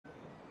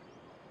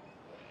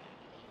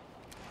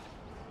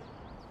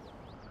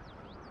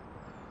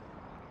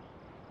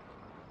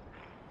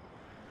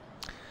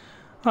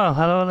Well,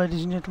 hello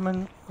ladies and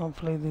gentlemen.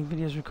 Hopefully the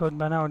video's recorded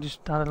by now. I just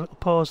had a little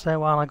pause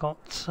there while I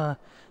got the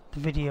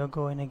video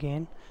going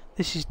again.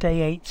 This is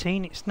day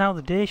 18. It's now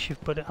the day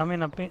shift, but I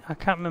mean I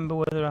can't remember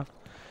whether I've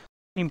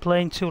been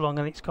playing too long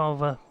and it's gone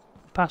over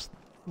past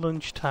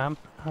lunchtime.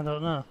 I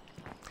don't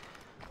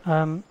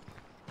know.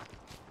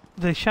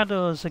 The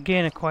shadows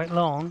again are quite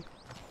long,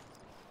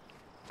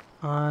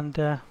 and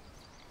the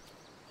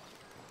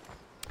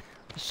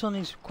sun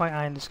is quite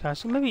high in the sky.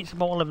 So maybe it's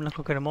about 11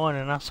 o'clock in the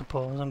morning, I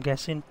suppose. I'm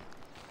guessing.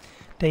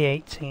 Day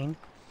 18.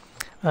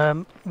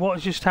 What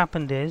has just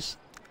happened is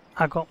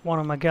I got one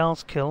of my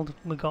gals killed.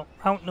 We got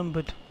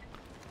outnumbered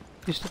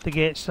just at the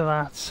gates to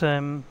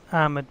that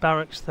armoured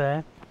barracks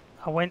there.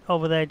 I went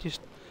over there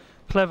just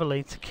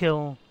cleverly to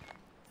kill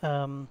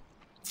a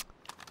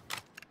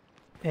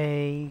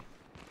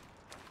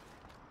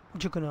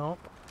juggernaut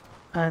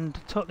and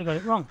totally got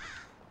it wrong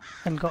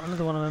and got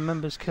another one of my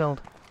members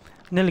killed.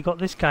 Nearly got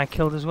this guy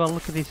killed as well.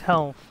 Look at his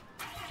health.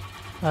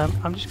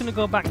 I'm just going to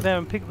go back there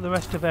and pick up the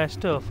rest of our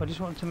stuff. I just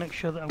wanted to make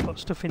sure that I've got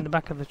stuff in the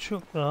back of the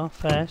truck though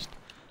first.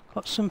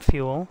 Got some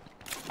fuel.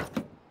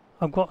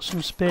 I've got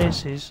some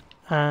spaces,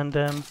 and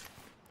I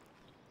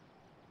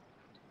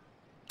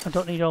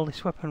don't need all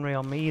this weaponry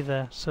on me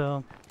either,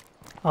 so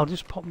I'll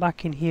just pop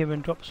back in here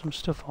and drop some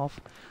stuff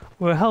off.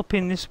 We're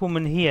helping this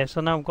woman here,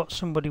 so now I've got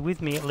somebody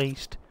with me at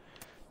least,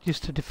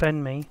 just to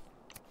defend me.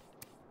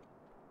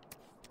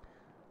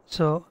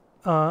 So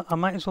I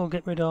might as well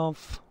get rid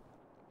of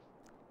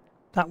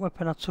that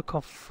weapon I took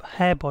off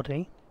her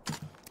body.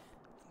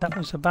 That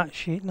was a bat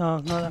sheet. No,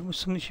 that was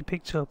something she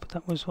picked up.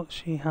 That was what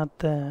she had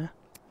there.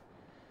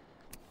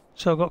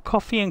 So I've got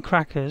coffee and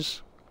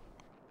crackers.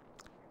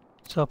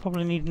 So I'll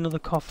probably need another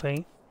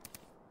coffee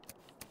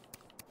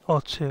or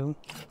two.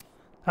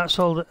 That's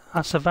all that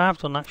I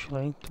survived on,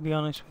 actually, to be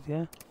honest with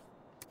you.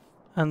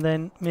 And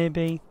then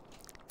maybe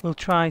we'll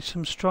try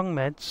some strong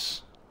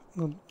meds.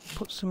 We'll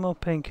put some more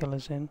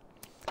painkillers in,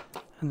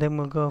 and then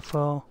we'll go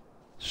for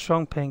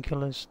strong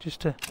painkillers just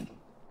to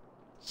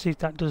see if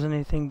that does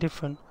anything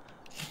different.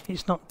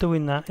 It's not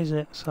doing that, is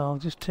it? So I'll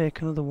just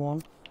take another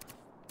one.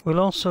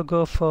 We'll also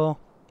go for...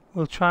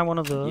 We'll try one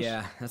of those.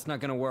 Yeah, that's not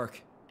gonna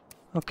work.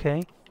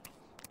 Okay.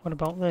 What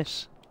about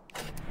this?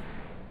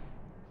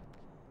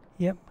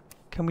 Yep.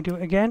 Can we do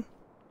it again?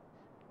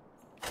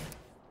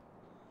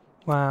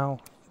 Wow.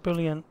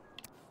 Brilliant.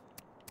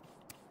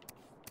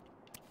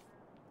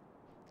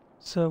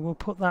 So we'll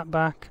put that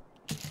back.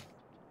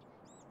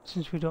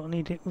 Since we don't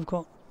need it, we've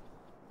got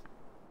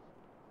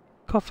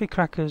coffee,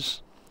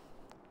 crackers,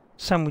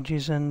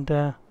 sandwiches, and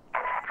pills.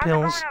 How's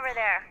it going over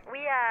there?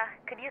 We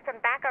could use some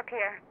backup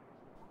here.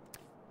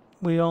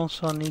 We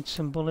also need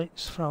some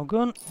bullets for our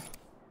gun.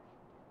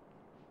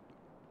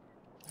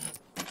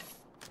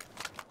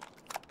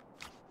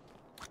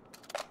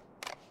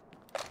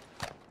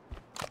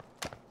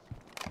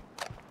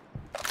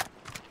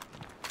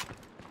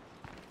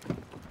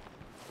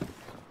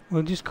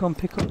 We'll just go and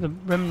pick up the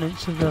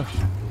remnants of the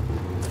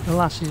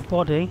lass's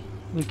body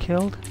we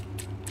killed.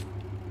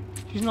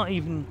 She's not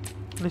even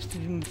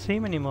listed in the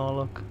team anymore,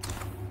 look.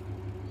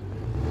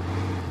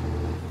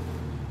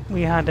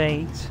 We had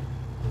 8.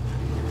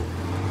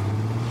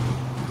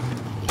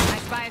 I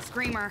spy a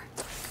screamer.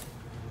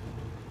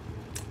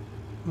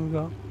 We've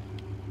got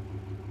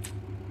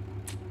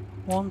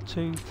 1,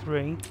 2,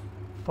 3,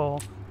 4,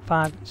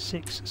 5,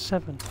 6,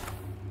 7.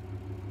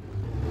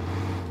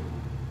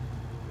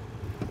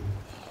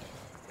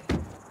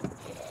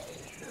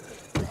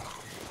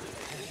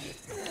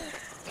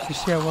 You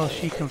see how well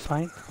she can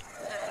fight.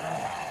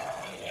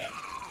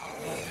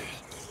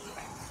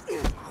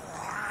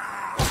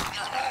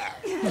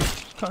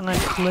 She's got a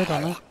nice lid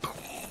on her.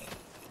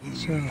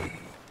 So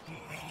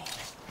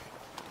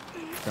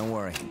Don't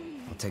worry,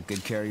 I'll take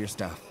good care of your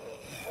stuff.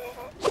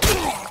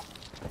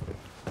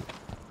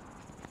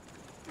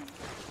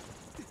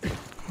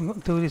 I'm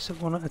going to do this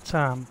one at a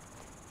time.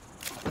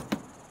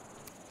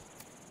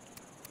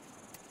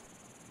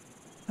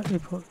 Let me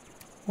put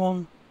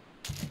 1,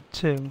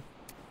 2.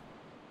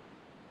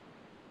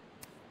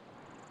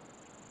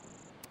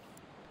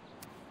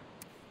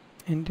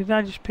 And did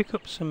I just pick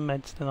up some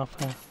meds then off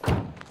her?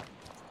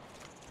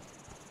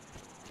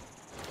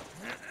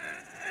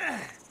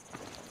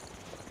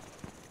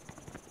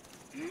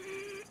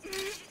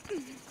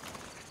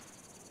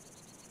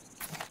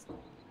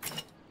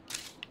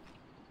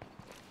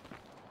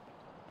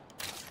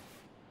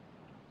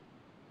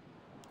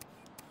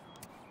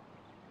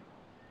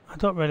 I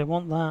don't really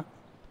want that.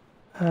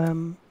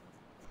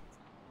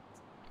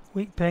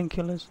 Weak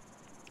painkillers.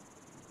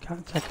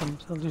 Can't take them,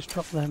 so I'll just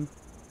drop them.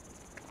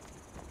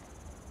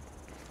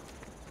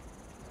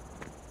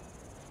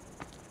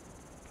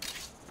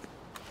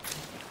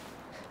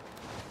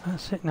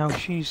 That's it now,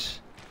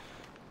 she's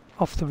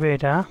off the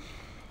radar.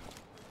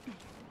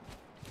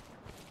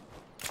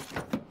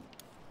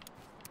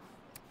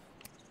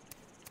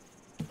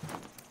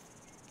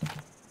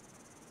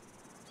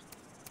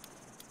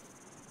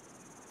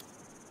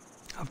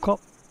 I've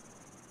got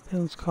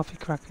pills, coffee,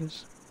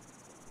 crackers.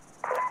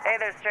 Hey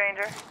there,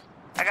 stranger.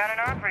 I got an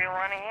offer you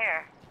want to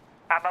hear.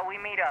 How about we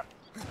meet up?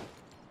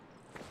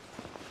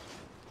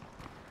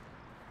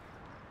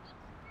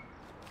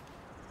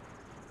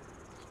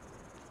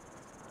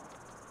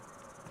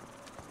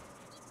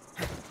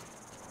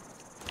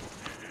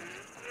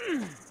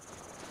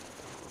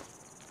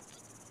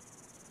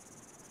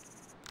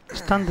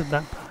 standard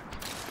backpack.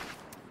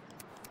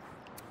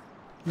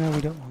 No, we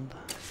don't want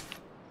that.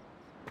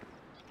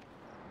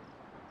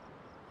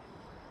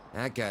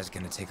 That guy's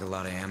gonna take a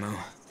lot of ammo.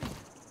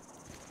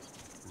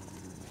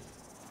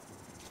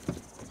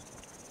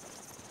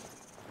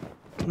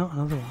 Not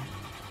another one.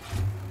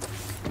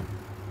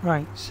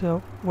 Right,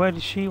 so where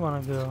does she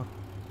want to go?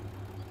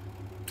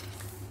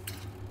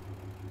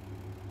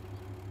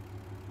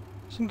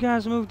 Some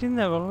guys moved in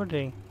there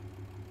already.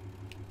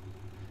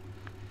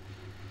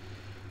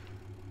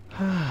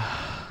 A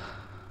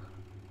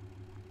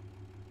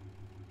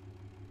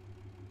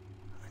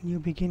new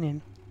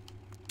beginning.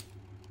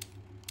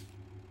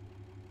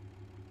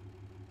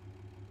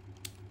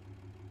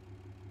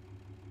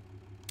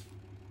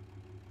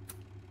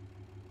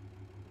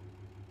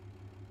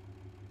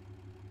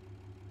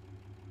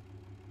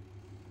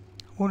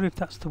 I wonder if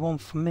that's the one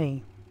for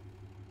me.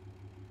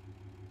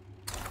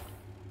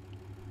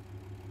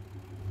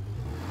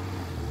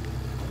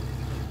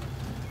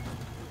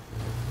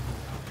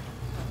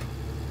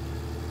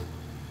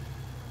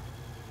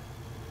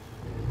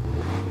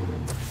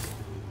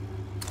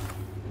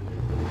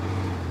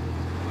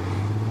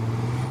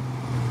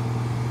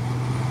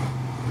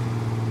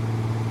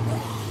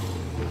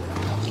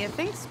 You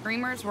think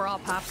screamers were all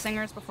pop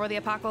singers before the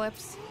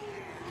apocalypse?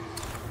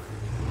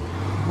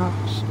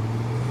 Perhaps.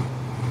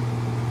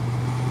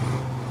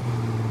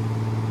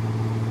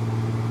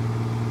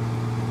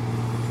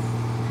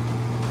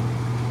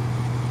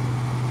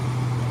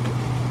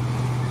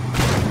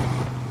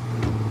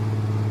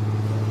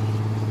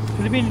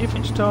 Could have been a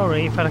different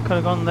story if I could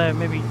have gone there.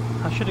 Maybe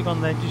I should have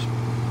gone there just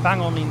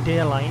bang on in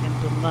daylight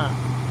and done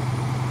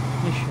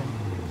that mission.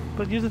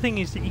 But the other thing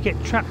is that you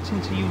get trapped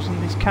into using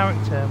this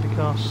character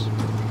because,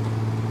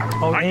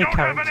 or a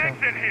character.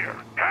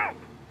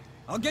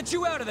 I'll get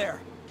you out of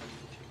there.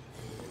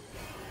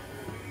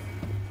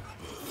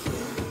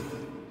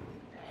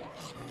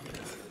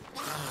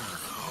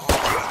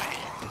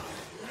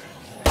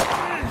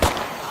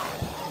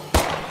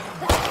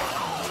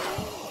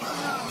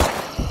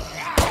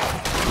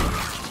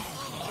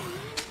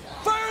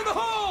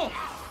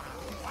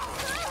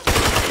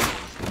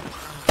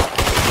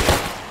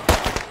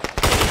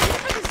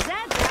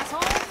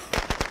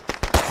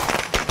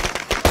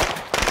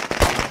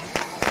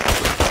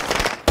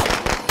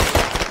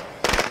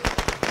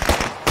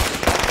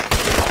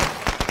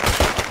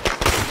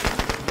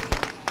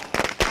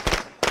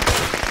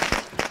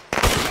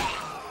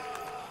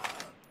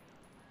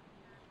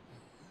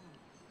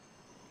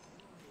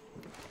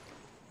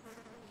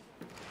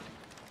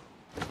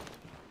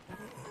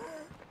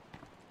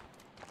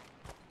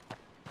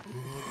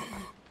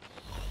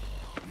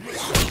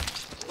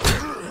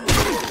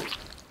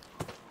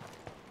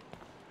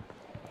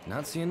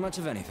 Not seeing much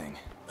of anything.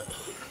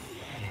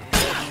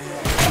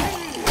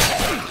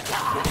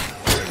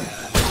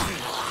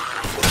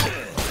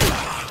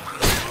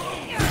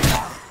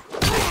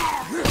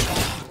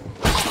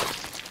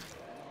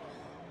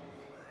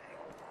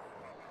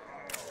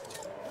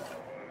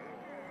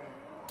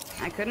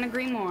 I couldn't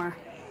agree more.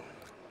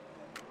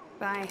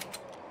 Bye.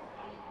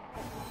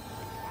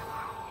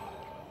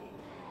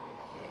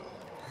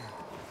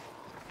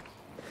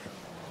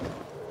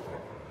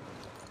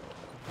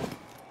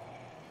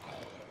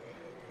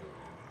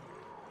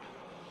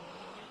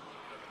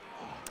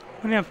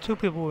 When I have two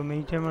people with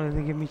me, generally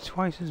they give me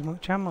twice as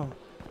much ammo.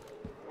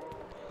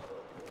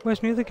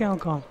 Where's my other girl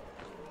gone?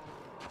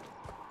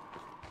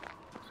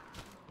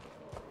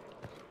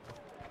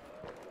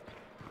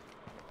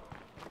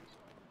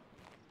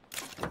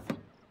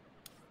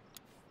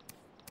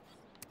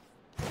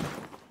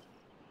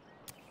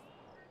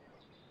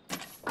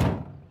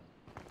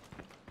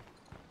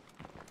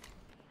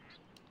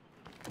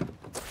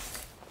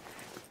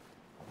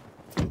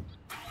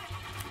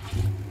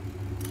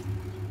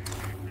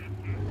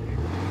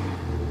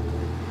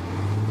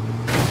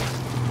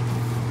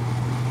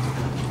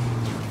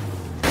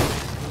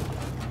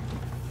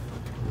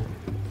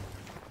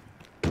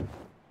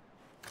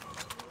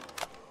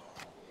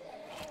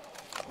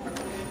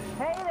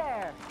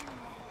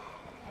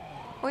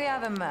 We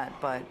haven't met,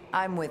 but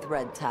I'm with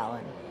Red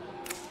Talon.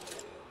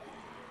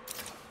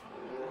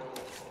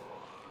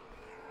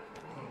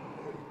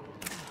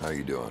 How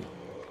you doing?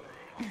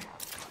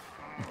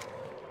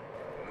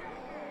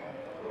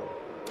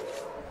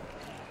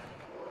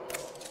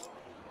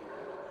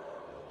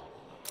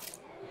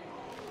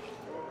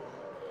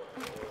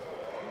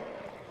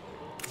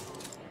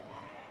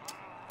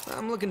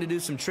 I'm looking to do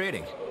some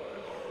trading.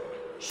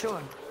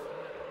 Sure.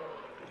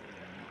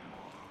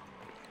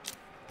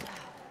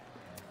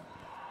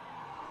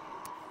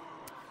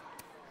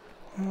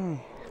 Look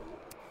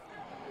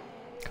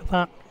at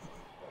that.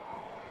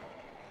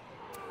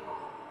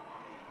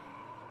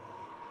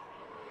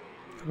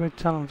 Red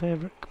Talon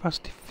favourite,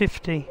 capacity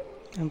 50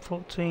 and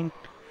 14.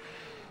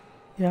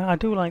 Yeah, I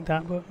do like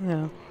that, but you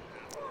know.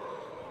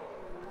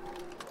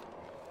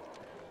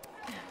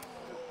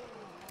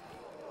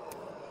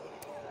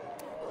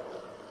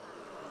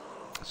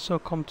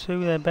 SOCOM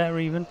 2, they're better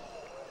even.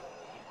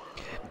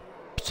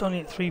 It's only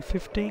at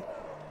 350.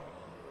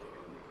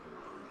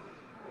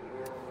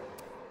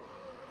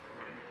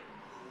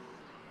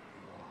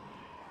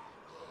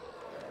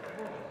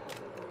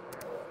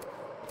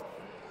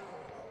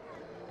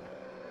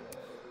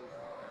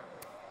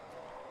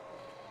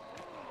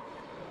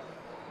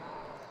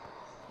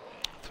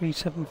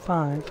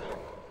 375.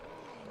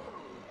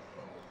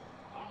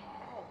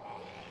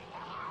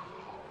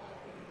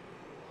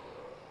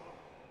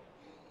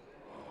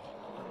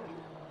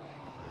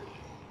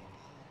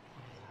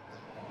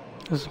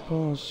 I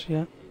suppose,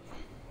 yeah.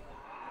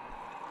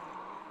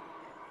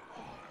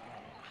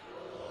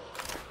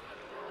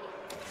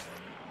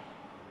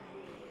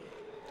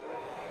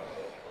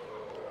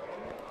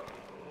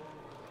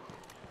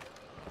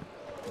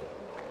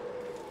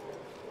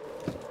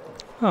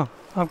 Oh,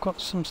 I've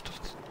got some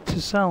stuff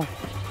to sell.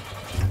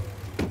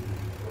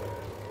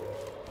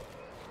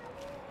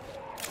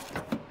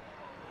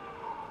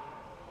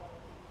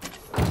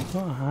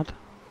 What I had.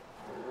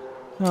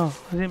 No,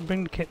 I didn't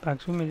bring the kit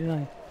bags with me, did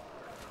I?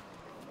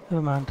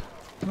 Never mind.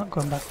 I'm not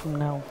going back from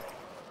now.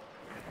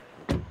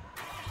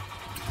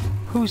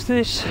 Who's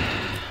this?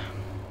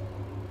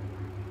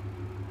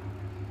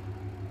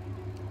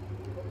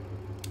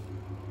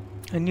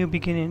 A new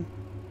beginning.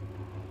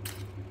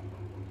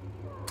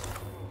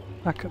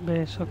 Back at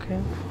base, okay.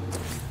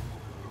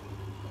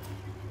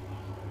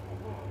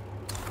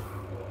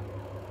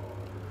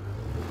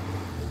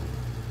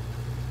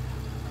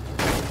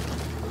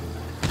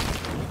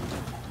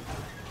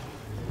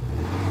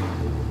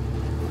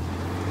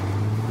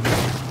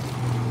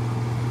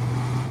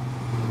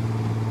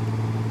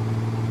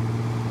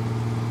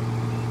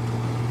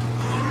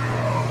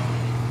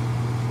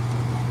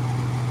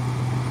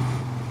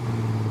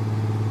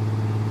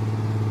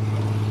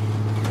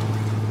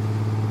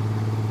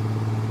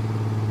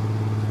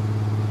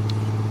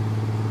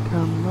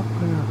 I'm not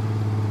gonna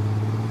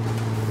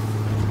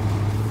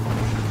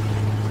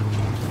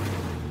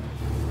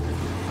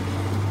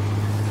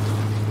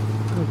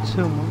go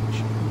too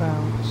much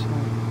about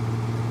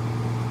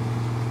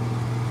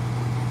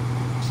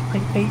it's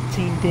like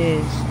 18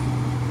 days.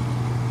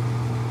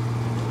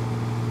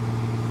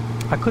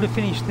 I could have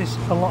finished this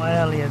a lot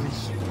earlier,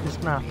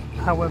 this map.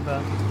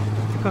 However,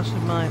 because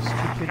of my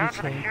Down to the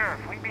stupidity,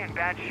 sheriff, we'd be in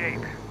bad shape.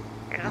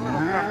 Here's a little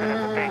something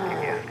as a thank you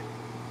gift.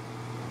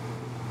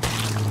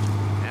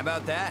 How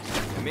about that?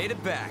 I made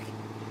it back.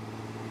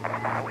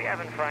 Are we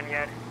having fun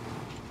yet?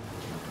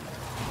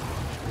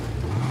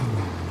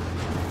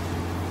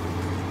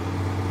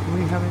 are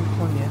we having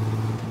fun yet?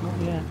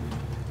 Not yet.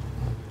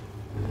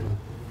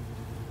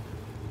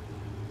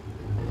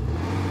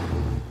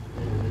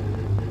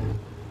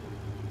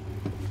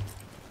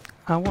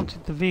 I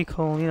wanted the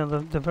vehicle, you know,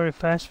 the very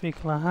first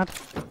vehicle I had.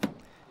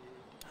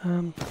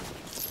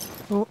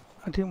 Oh,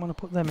 I didn't want to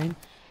put them in.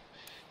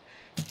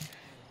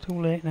 Too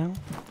late now.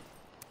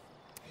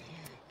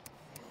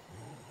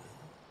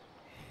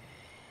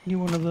 New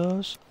one of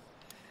those.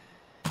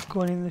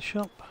 Going in the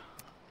shop.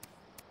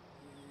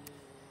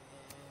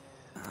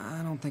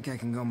 I don't think I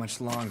can go much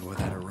longer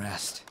without a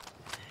rest.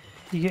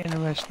 You're getting a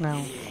rest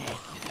now.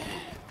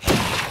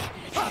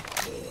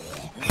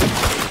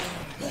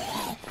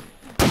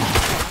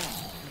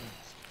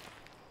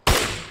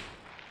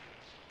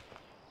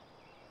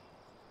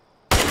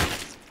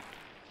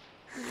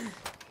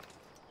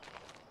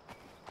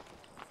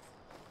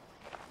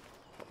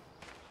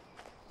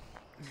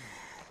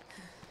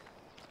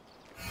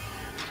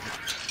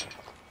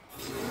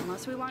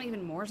 Unless we want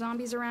even more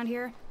zombies around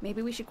here,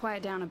 maybe we should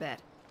quiet down a bit.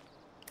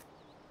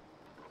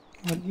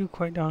 Well, you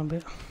quiet down a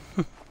bit.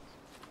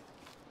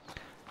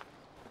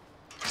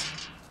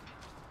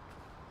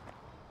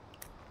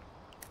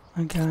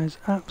 And guy's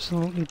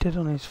absolutely dead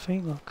on his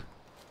feet, look.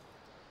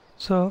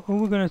 So, who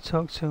we're going to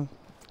talk to?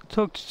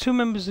 Talk to two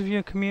members of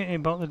your community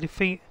about the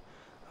defeat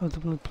of the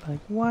Blood Plague.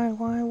 Why?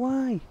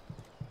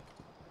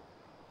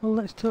 Well,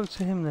 let's talk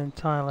to him then,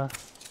 Tyler.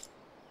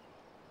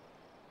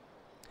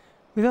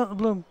 Without the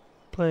Blood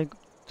Plague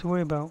to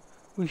worry about,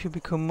 we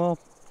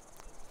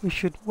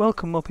should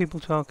welcome more people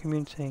to our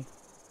community.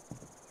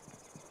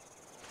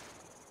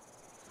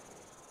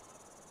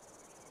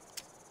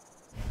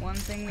 One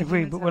thing the Agreed,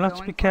 humans but we'll have to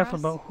going be for careful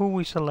us? about who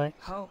we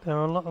select. Hope. There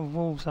are a lot of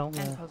wolves out And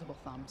there. posable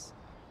thumbs.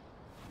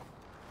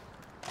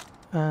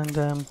 And,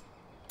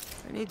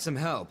 I need some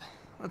help.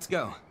 Let's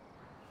go.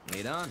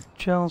 Lead on.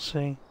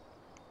 Chelsea.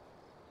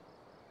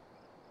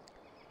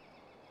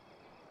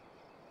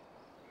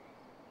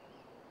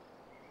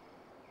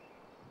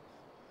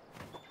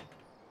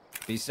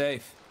 Be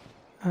safe.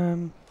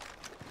 Um,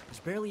 There's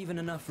barely even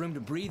enough room to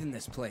breathe in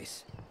this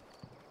place.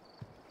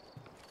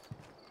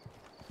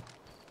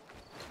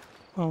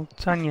 well,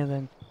 Tanya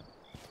then.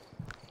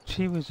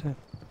 She was a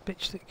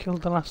bitch that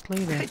killed the last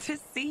leader. Good to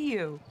see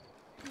you.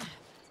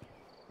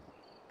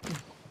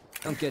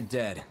 Don't get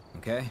dead,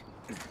 okay?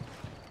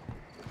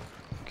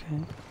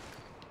 Okay.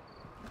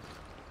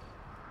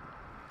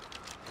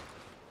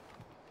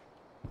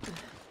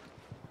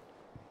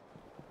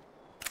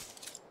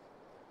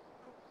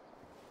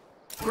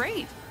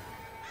 Great.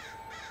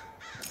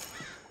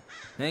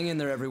 Hang in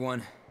there,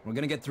 everyone. We're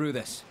gonna get through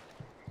this.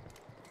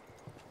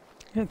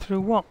 Get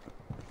through what?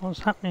 What's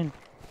happening?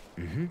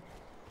 Mm-hmm.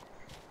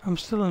 I'm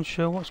still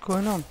unsure what's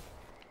going on.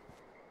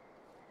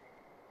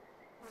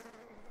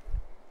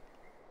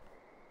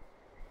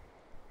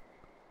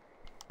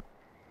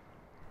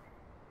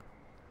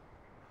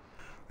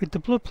 With the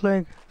blood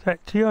plague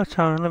threat to your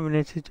town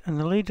eliminated and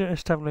the leader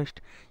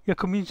established, your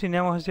community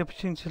now has the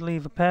opportunity to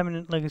leave a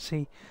permanent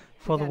legacy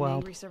for the Got an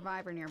world. angry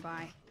survivor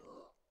nearby.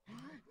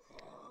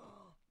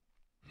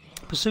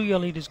 Pursue your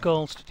leader's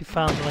goals to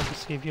define the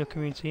legacy of your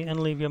community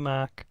and leave your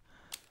mark.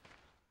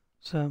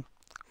 So,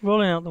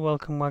 rolling out the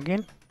welcome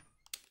wagon.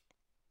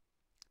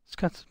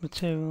 Scattered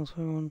materials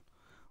for one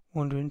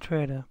wandering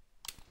trader.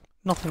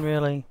 Nothing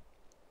really.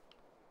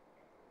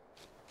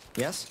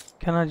 Yes?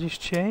 Can I just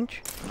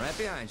change? Right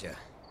behind you.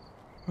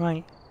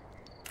 Right.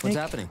 What's Nick,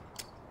 happening?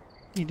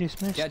 you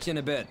dismissed? Catch you in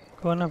a bit.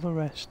 Go and have a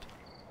rest.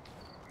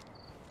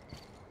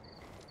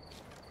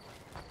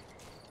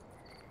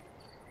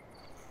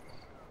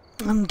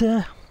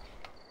 And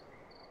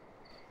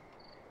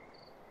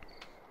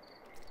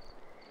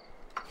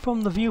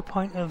from the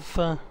viewpoint of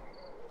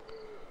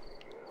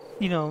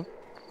you know,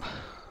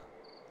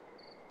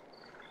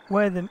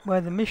 where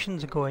the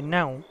missions are going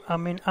now, I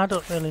mean, I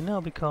don't really know,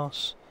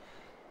 because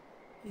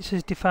it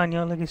says define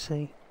your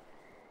legacy,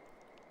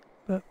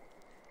 but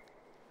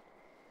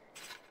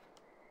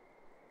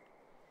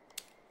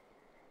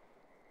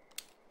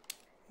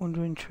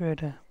wandering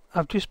trader,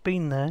 I've just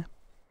been there.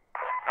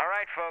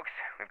 Alright, folks.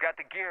 We've got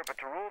the gear, but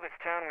to rule this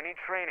town, we need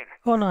training.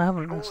 Oh no, I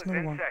haven't. School That's is another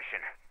in one.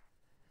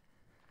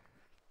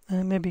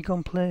 session. Maybe go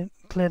and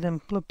clear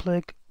them blood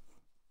plague.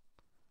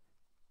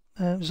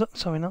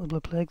 Sorry, not the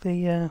blood plague.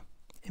 The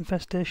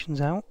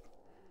infestations out.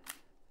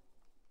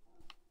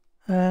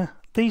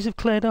 These have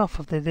cleared off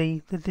of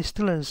the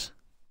distillers,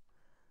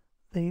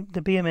 the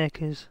beer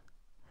makers.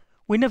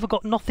 We never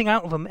got nothing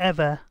out of them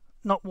ever,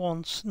 not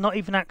once, not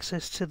even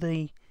access to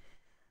the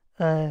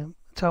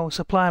to our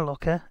supply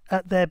locker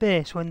at their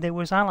base when they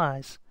was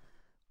allies.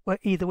 Well,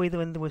 either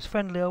when they was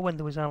friendly or when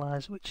they was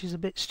allies, which is a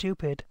bit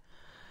stupid,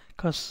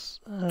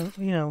 because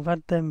you know, I've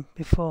had them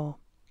before.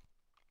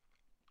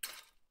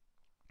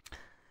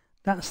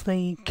 That's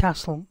the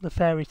castle, the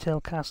fairy tale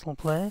castle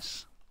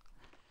place.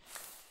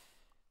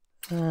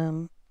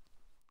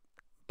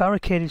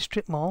 Barricaded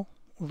strip mall.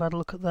 We've had a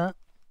look at that.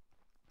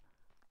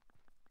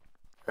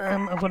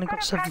 I've only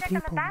got 7 people.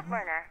 On the back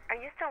burner. Are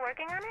you still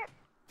working on it?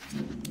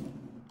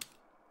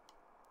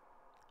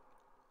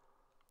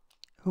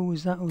 Who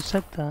was that who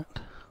said that?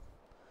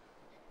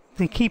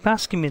 They keep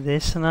asking me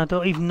this and I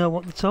don't even know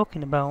what they're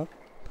talking about.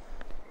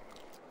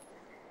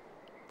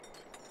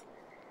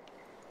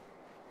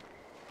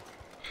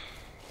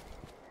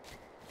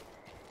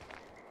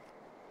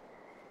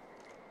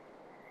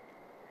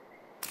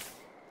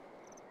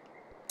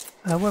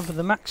 However,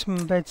 the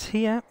maximum beds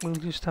here, we'll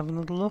just have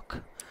another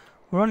look.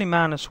 We're only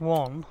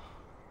 -1.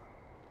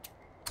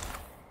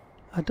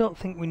 I don't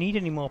think we need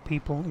any more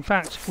people. In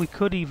fact, we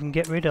could even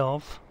get rid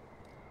of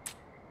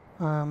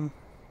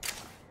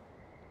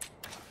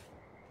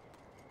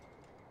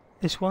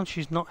this one.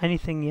 She's not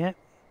anything yet.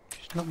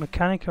 She's not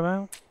mechanic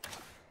around.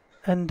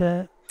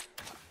 And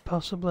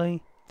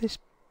possibly this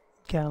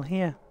gal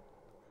here,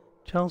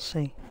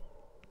 Chelsea.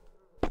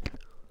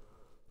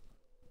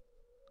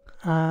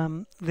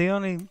 The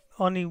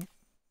only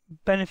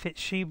benefit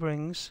she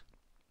brings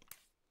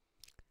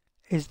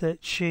is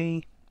that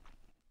she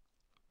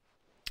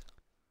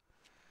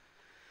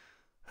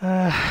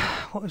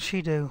what does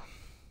she do?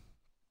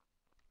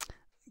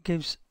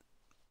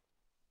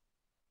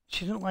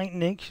 She doesn't like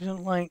Nick, she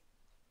doesn't like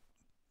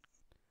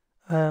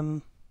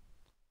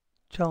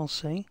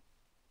Chelsea.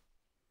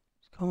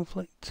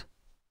 Conflict.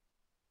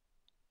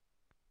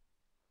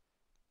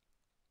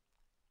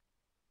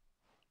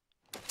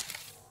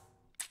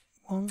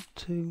 One,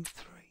 2,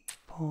 3,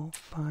 4,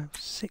 5,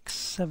 6,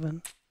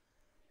 7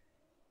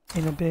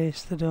 in a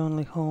base that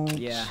only holds.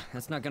 Yeah,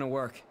 that's not gonna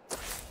work.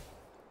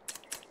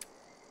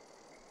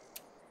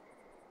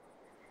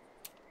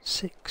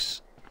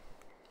 6.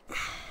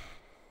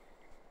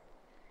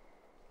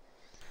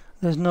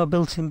 There's no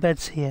built-in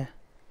beds here.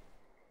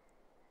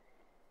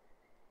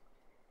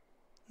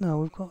 No,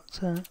 we've got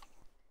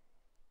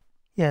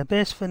yeah,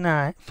 base for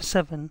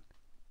 7.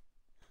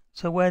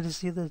 So where does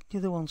the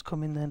other ones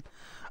come in then?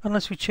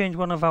 Unless we change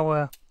one of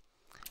our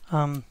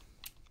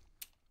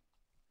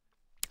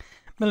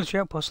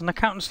military outposts, and I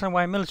can't understand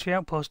why a military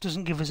outpost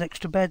doesn't give us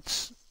extra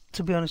beds.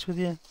 To be honest with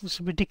you, it's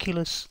a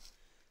ridiculous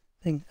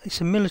thing.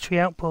 It's a military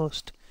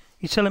outpost.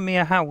 You're telling me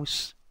a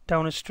house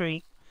down a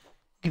street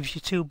gives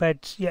you 2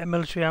 beds, yet a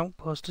military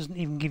outpost doesn't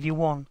even give you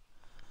 1.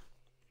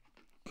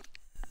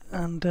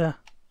 And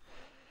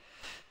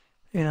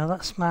you know,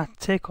 that's my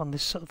take on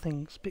this sort of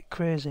thing. It's a bit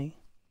crazy.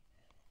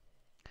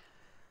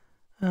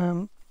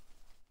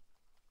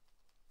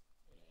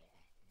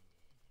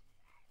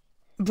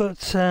 But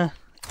the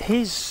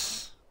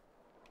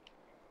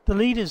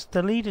leader's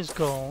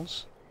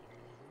goals.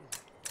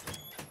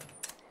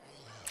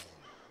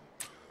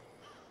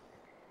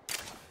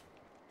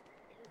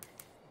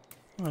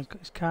 Oh, he's got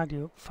his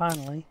cardio up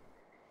finally.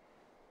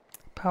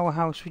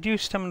 Powerhouse,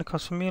 reduce stamina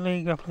cost for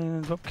melee, grappling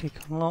and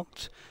dropkick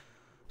unlocked.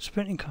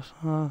 Sprinting cost,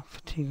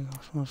 fatigue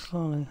cost more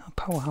slowly. A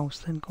powerhouse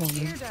then, go on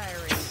then. Dear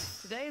diary,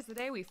 today is the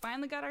day we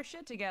finally got our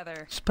shit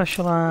together.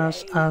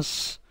 Specialise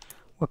as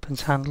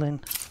weapons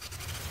handling.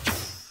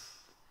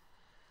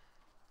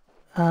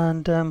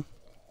 And max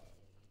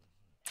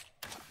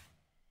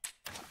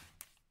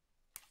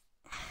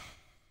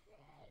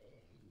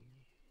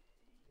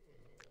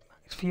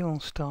fuel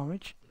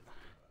storage.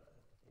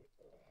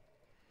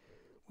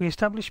 We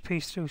establish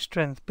peace through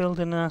strength, build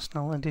an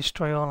arsenal and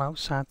destroy all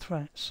outside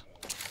threats.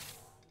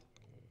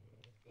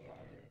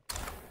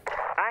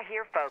 I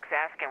hear folks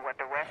asking what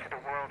the rest of the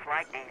world's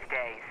like these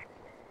days.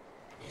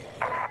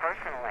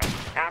 Personally,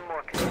 I'm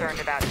more concerned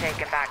about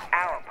taking back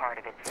our part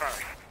of it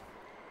first.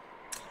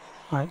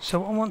 Right, so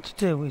what I want to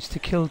do is to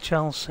kill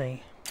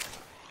Chelsea.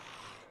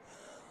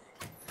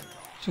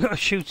 She's got a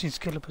shooting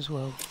skill up as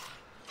well.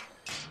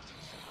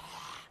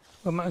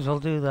 We might as well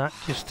do that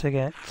just to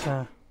get...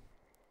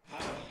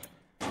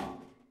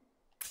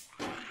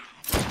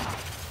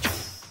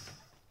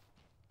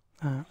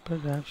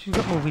 but she's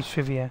got movies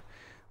trivia,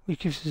 which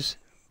gives us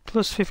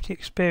plus 50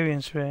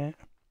 experience rate,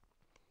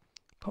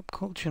 pop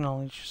culture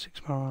knowledge,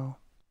 6 morale.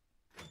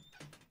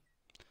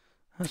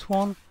 That's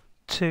 1,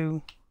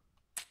 2,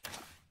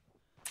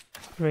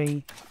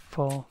 3,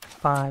 4,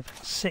 5,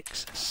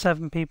 6,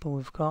 7 people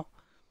we've got.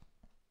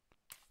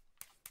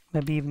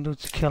 Maybe even do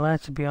to kill her,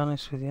 to be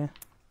honest with you.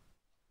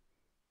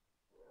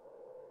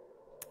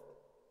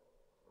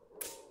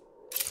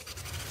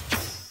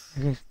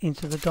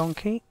 Into the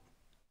donkey.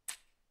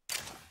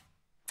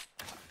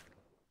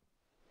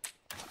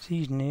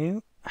 He's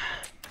new.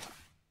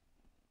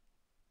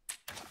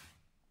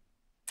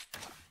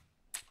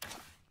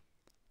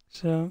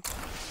 So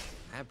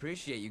I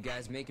appreciate you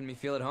guys making me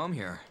feel at home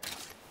here.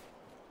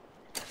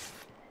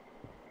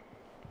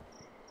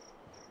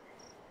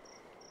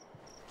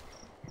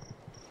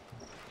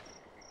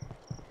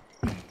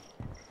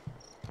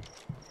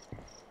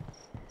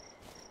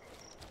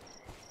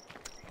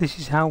 this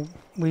is how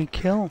we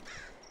kill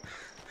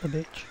the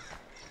bitch.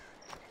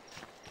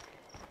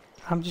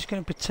 I'm just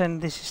going to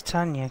pretend this is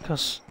Tanya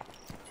because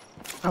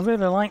I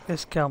really like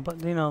this girl, but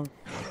you know,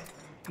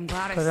 I'm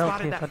glad I but okay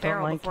spotted if I that don't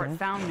feral like before her. it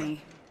found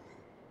me.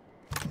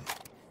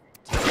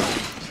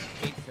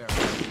 Hate feral.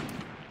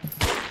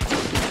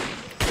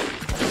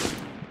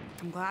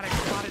 I'm glad I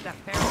spotted that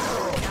feral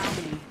before it found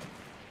me.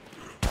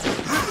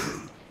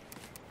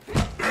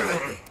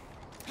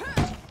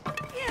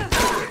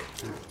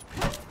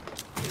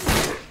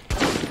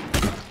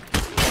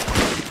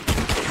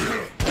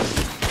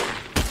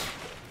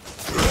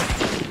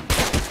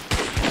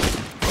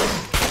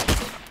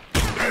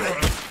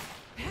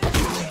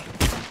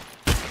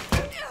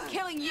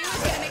 Killing you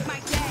is gonna make my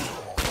day.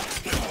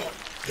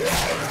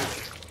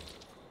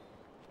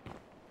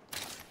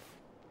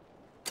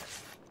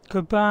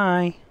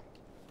 Goodbye.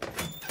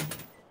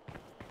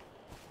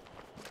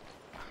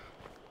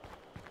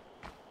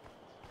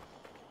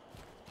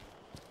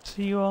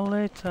 See you all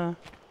later.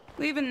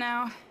 Leaving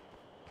now.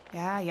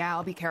 Yeah,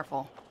 I'll be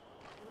careful.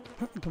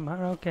 Don't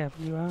matter how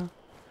careful you are.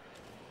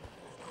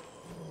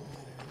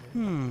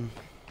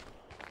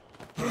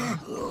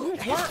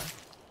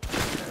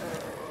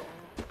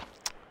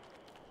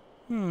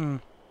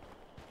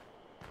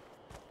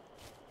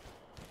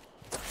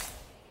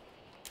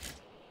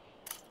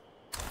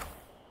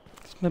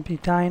 This maybe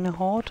die in a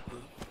horde.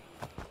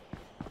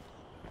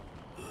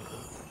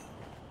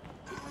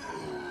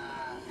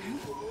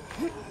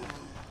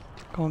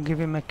 Go and give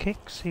him a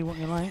kick, see what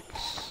he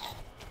likes.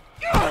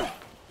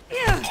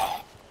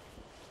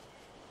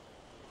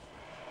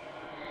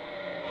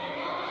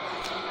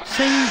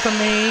 Sing for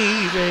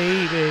me,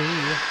 baby.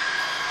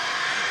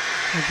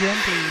 Again,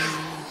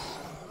 please.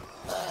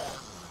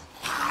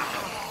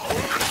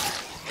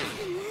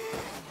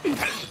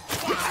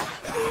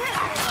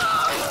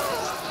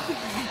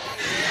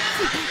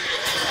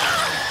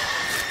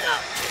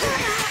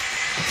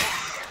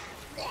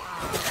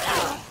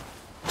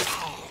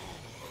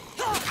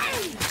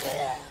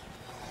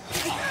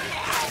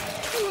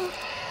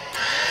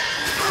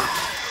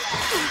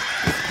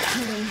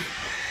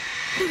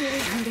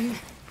 Really hurting.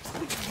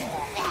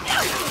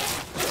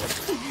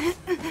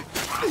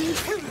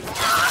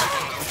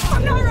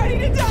 I'm not ready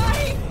to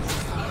die!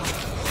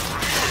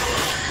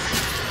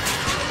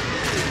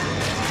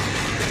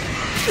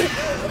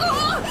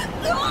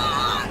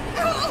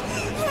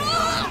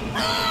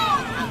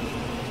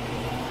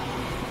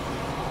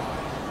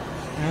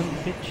 And the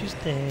bitch is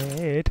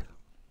dead.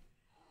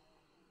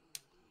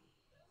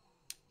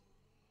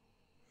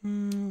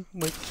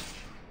 Wait.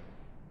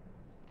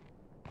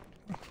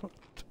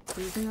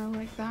 Losing her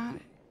like that?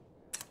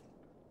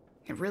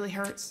 It really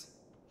hurts.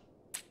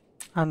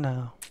 I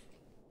know.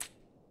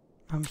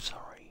 I'm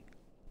sorry.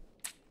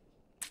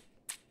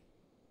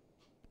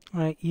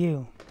 Right,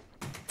 you.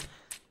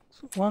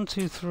 So 1,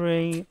 2,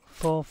 3,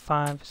 4,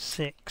 5,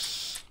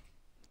 6.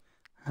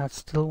 That's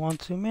still one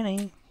too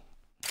many.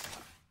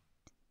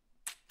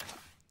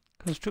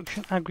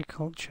 Construction,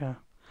 agriculture.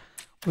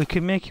 We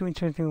can make you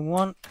into anything we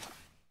want.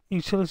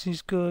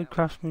 Utilities good,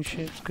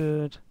 craftsmanship's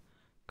good.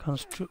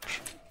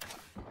 Construction.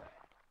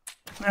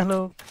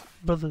 Hello,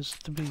 brothers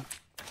to be.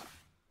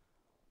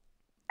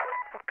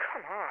 Oh,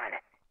 come on.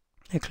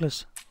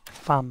 Nicholas,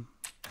 Fam.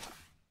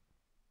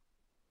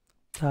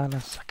 Dana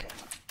Sake.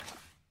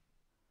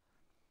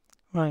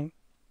 Right.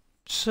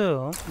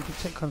 So, we can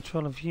take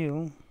control of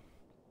you.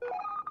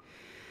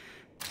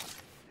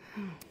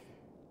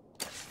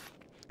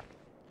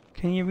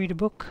 Can you read a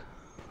book?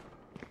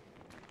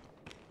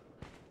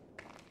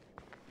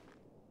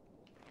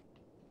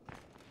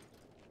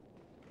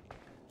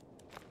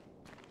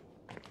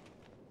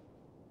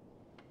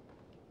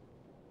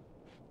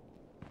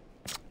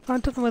 I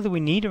don't know whether we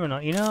need her or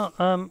not, you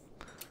know.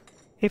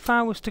 If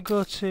I was to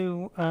go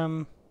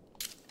to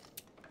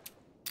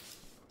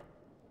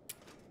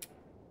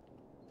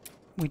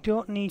we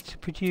don't need to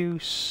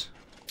produce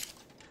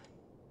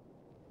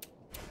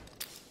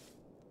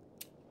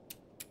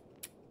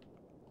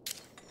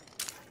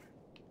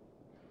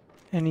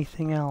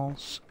anything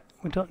else.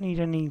 We don't need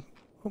any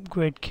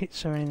upgrade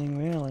kits or anything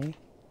really.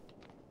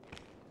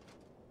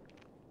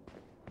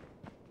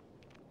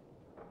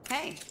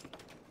 Hey.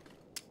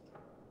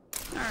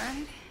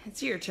 Alright,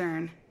 it's your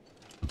turn.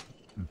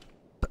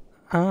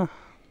 Ah.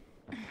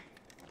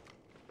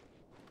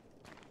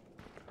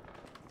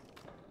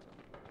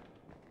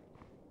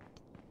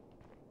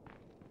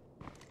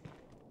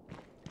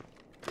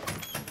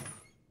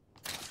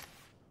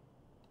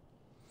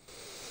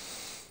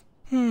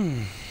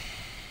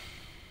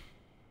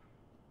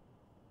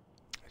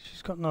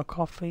 She's got no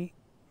coffee.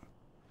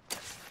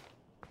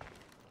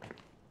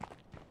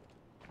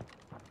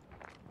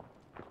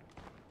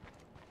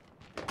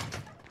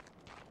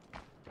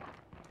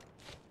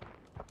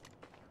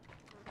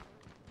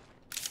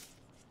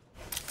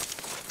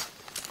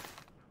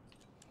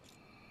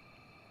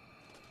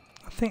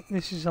 I think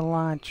this is a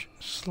large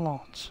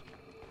slot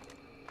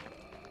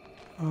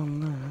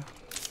on there.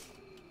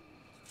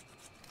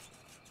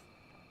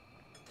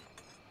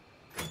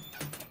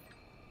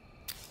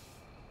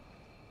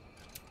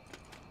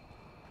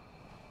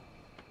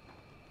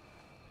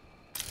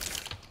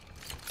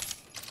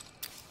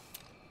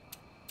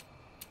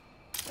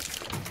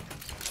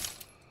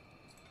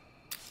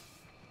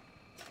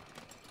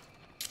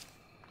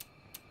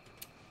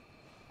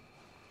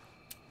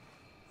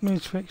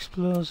 Military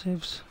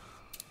explosives,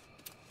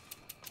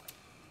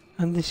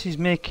 and this is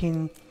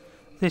making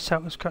this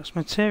out of scratch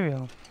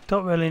material.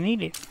 Don't really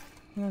need it.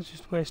 You know, it's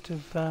just waste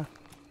of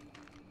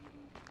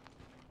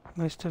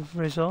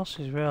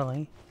resources,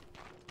 really.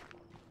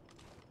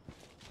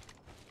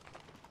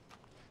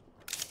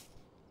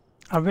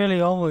 I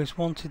really always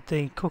wanted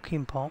the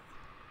cooking pot.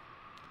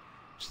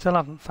 Still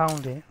haven't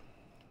found it.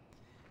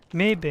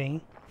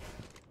 Maybe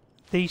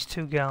these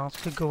two girls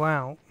could go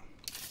out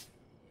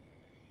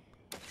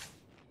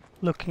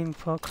looking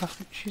for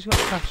craftsmanship. She's got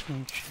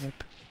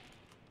craftsmanship.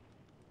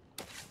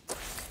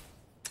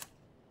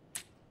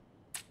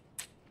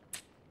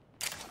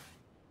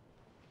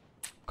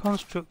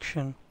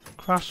 Construction,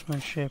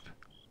 craftsmanship,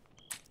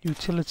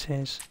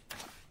 utilities,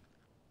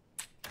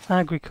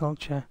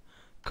 agriculture,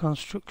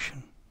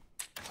 construction.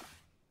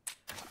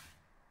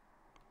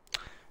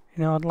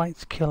 You know, I'd like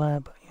to kill her,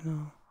 but you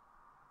know.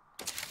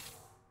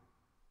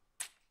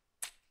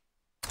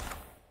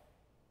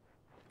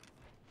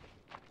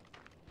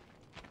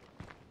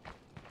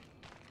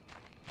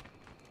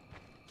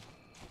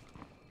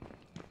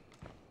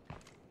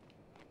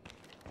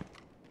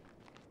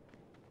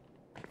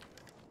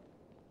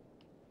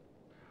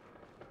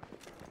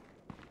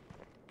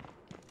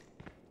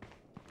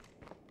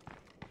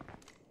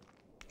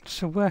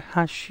 So where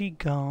has she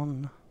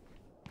gone?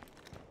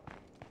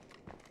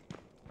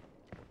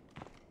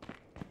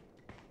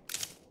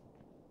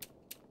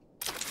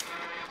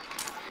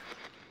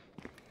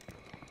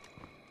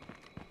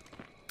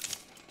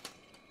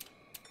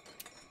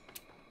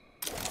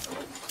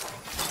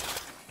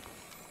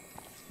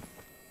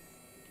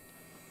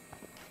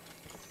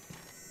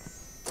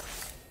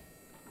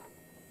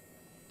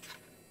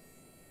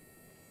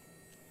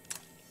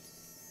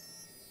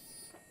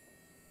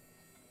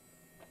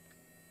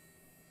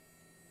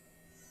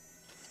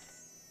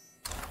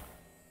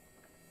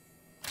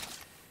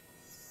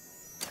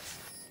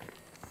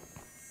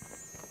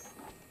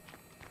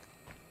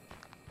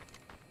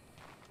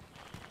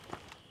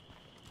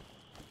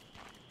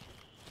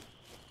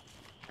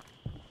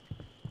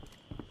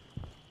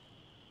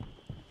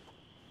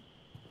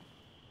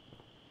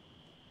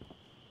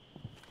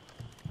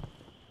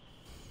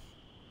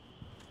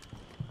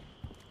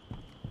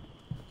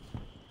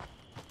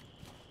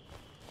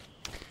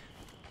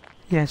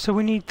 Yeah, so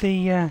we need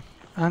the,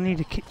 I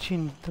need a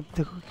kitchen,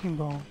 the cooking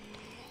bowl.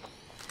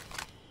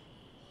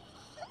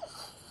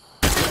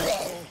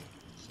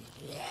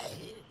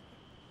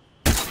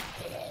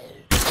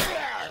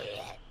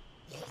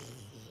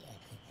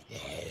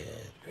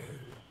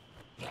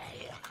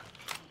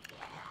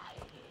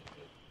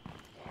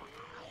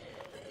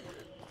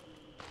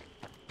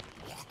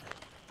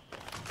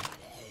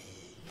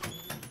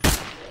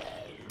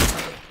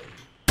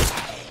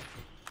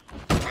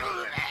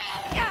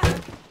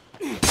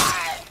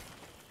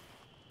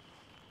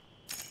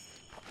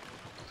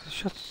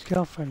 Shot his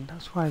girlfriend,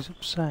 that's why he's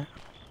upset.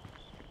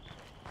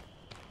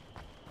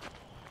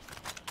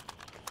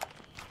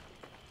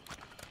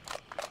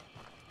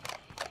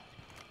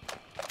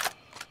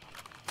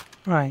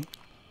 Right,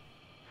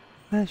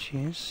 there she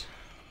is.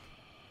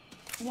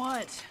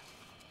 What?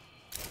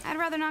 I'd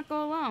rather not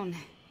go alone.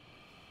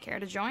 Care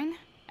to join?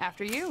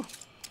 After you.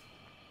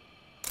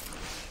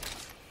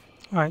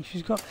 Right,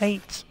 she's got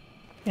 8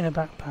 in a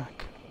backpack.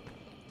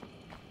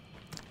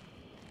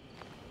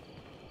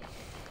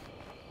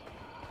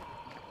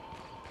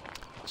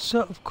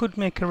 Sort of could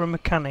make her a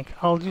mechanic.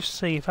 I'll just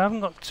see. If I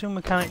haven't got 2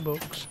 mechanic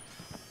books,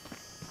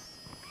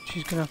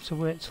 she's going to have to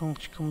wait till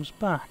she comes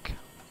back.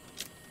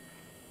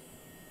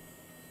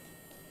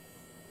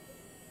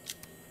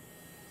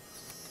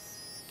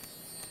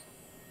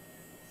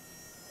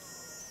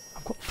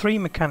 I've got 3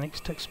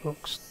 mechanics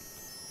textbooks,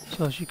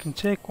 so she can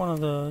take one of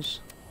those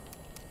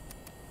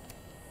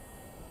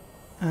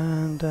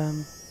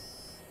and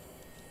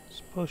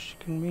suppose she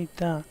can read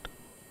that.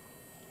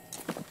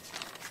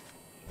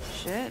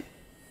 Shit.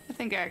 I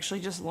think I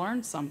actually just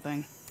learned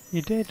something.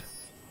 You did.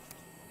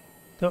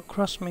 Don't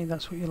cross me,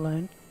 that's what you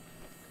learn.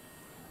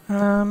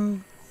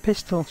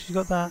 Pistol, she's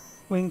got that.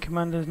 Wing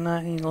Commanders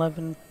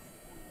 1911.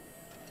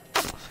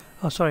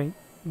 Oh, sorry.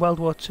 World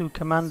War II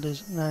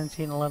Commanders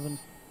 1911.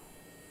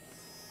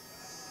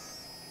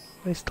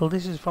 Pistol,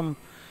 this is from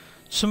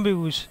somebody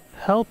who was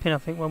helping, I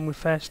think, when we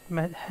first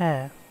met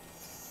her.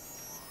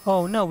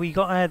 Oh no, we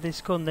got her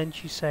this gun, then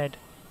she said.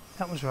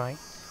 That was right.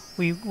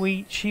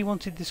 She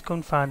wanted this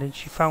gun found and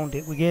she found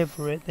it. We gave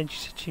her it, then she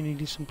said she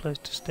needed some place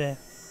to stay.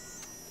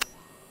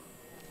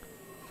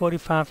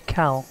 45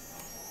 cal.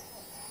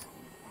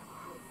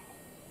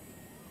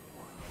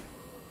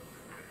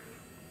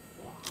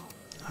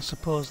 I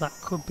suppose that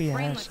could be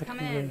her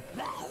secondary.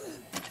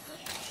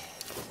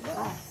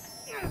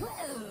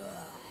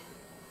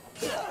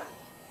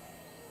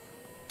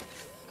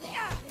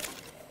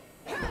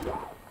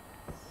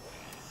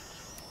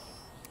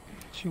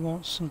 She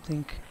wants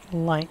something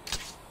light.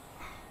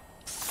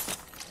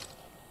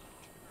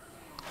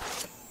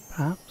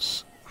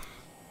 Perhaps.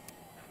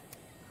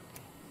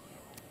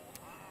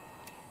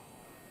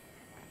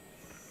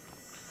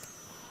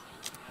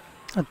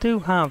 I do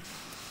have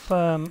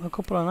a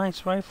couple of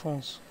nice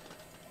rifles.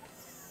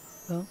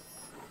 So,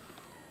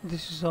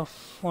 this is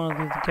off one of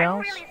the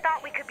gals. I really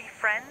thought we could be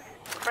friends,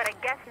 but I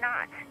guess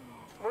not.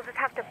 We'll just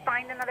have to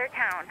find another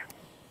town.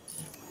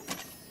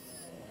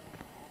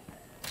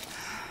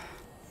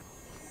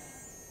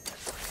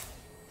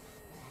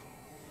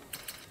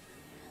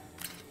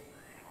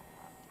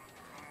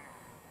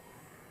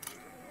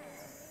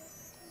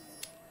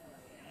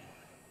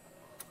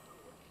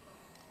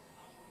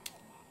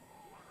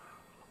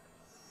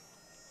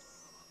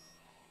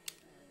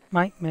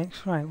 Mike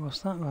makes right,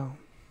 what's that about?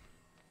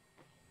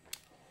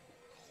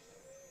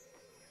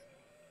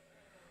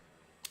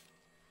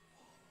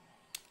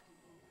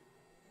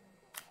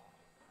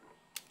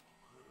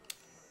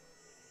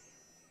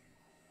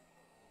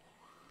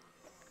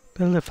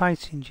 Build a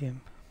fighting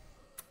gym.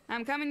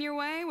 I'm coming your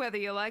way, whether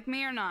you like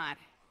me or not.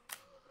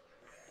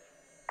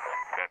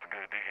 That's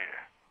good to hear.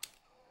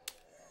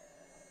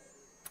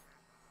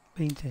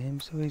 Been to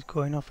him, so he's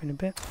going off in a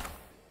bit.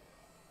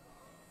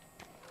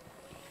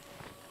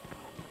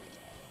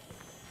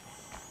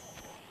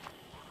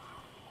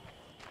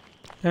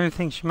 The only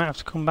thing she might have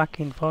to come back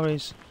in for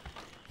is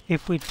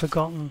if we'd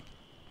forgotten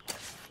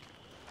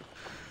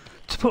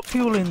to put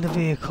fuel in the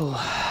vehicle.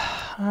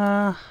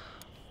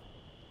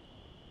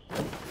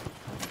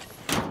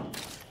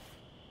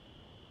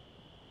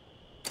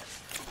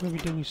 Maybe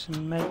do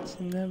some meds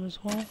in there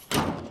as well. I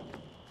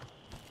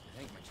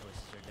think my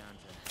choices are down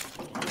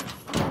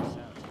to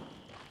south.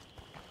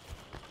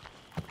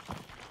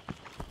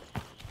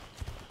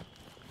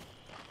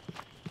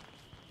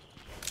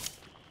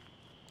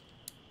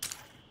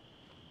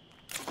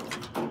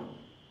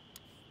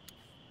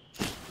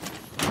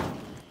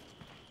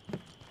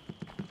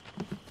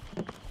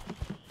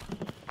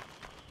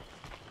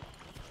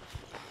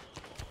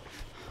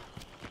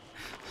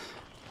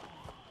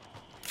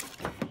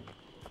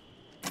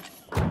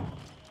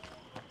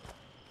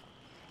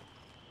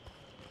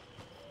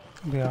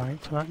 Be alright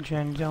for that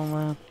journey down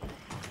there.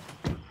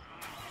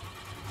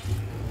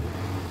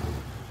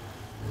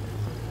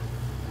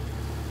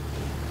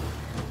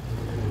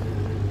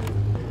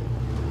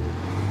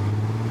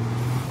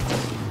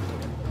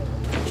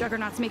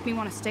 Juggernauts make me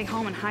want to stay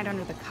home and hide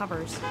under the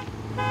covers.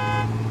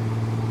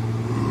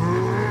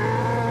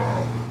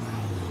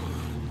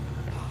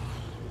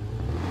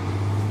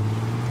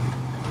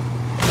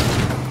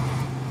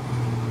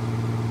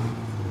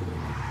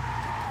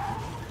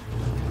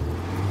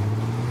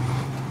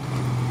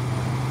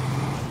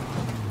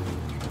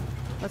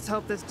 Let's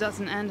hope this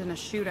doesn't end in a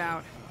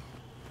shootout.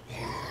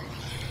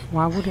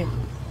 Why would it?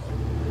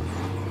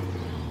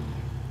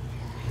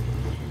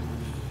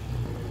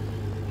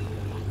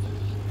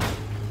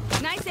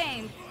 Nice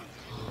aim.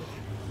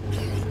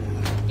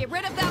 Get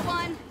rid of that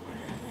one.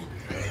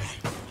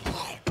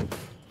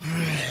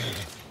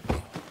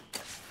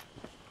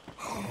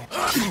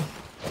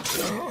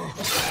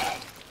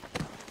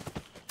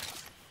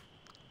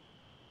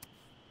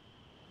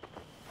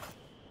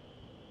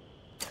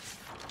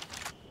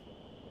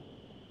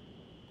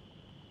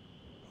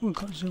 We've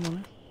got zoom on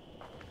it.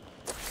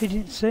 He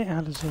didn't say it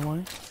had a zoom on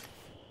it.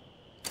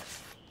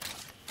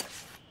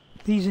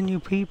 These are new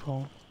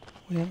people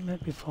we haven't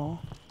met before.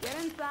 Get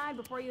inside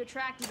before you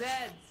attract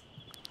Zeds.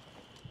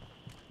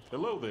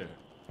 Hello there.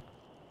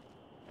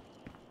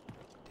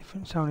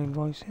 Different sounding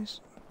voices.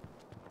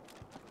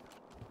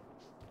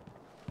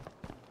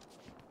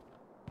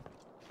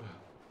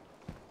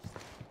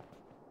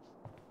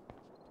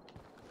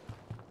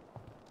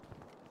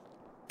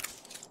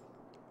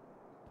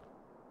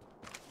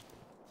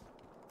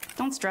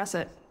 Don't stress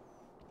it.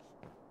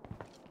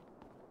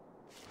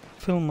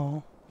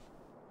 Fillmore.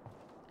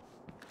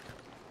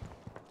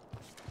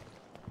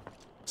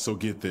 So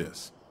get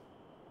this.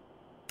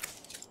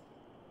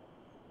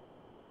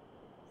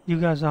 You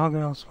guys are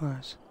hogging all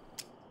supplies.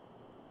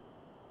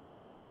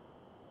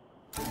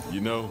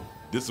 You know,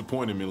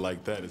 disappointing me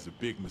like that is a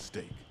big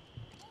mistake.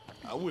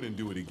 I wouldn't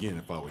do it again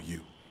if I were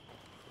you.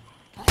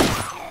 Do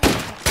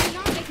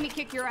not make me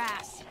kick your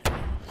ass.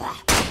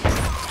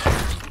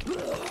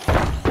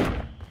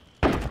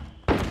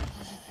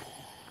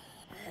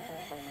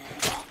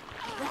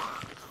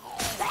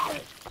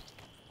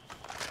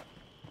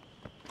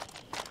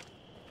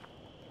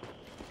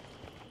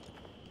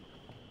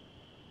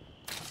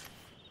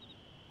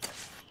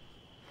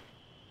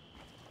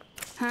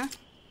 Huh?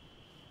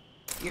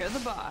 You're the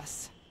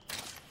boss.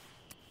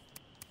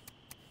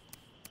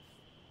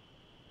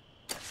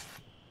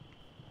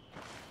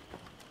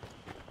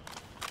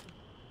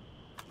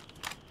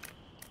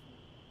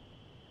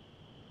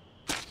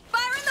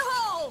 Fire in the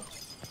hole!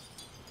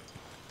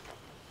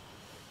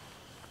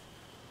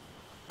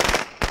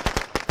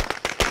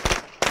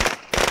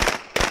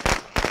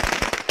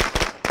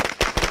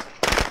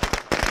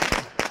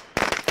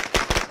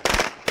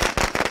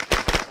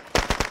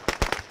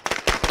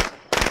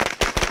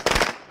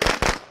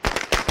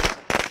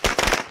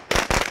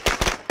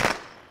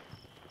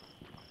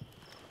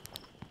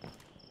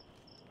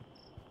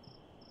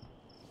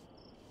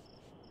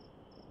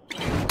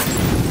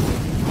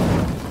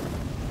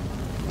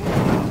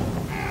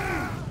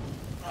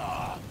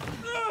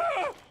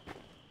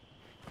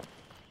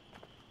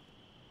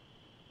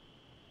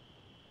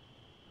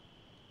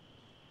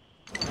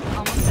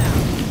 Almost down.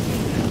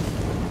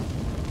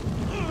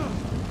 More of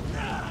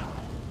that.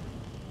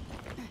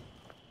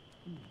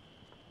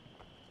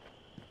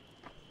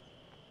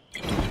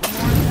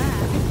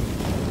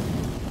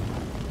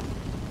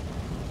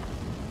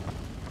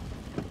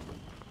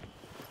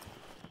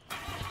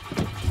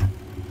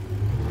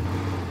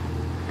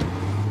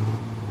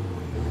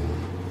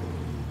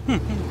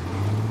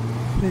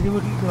 They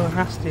wouldn't go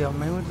nasty on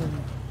me, would they?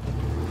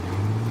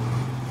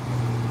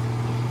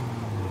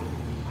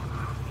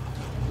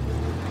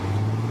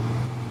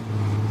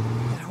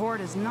 That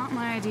horde is not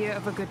my idea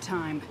of a good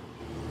time.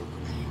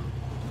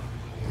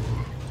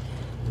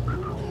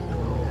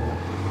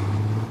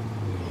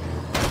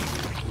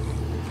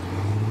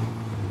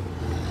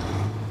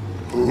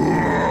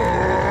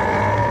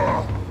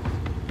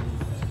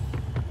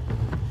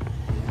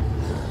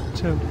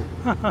 Two.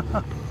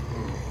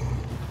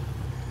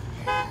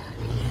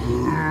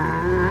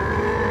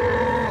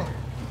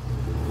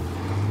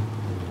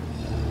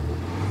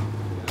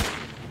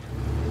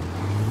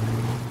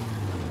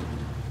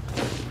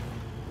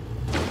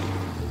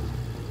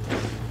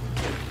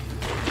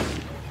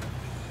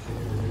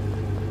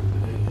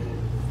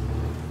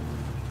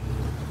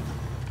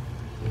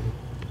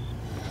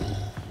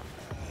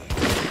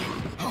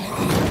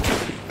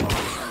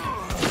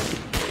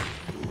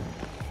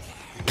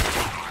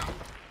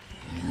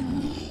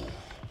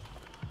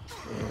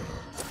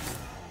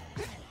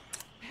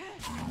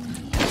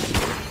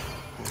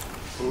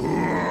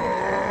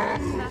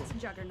 That's a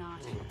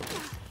juggernaut.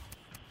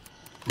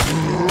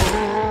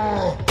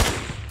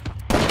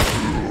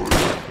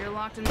 You're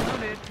locked and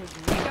loaded because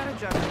we got a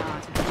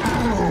juggernaut.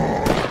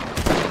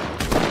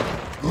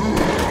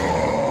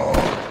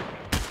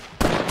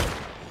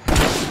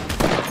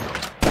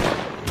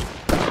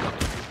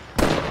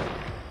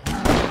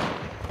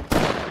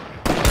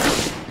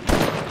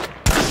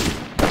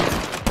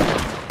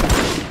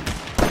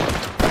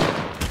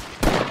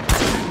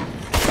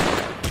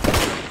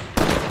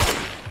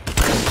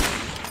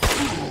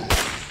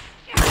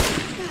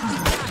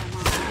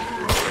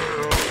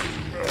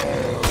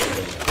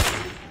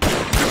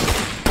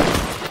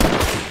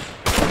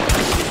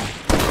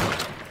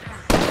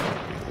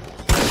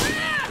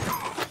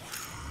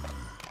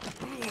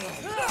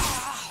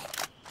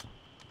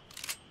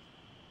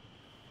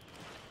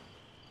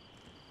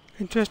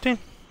 Interesting.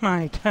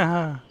 Right.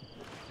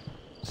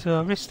 So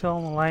I risked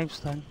all my lives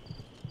then.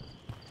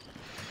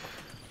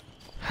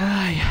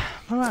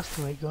 Well, that's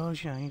the way it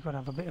goes, you know, you've got to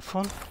have a bit of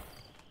fun.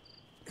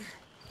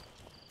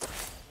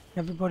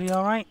 Everybody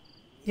alright?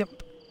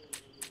 Yep.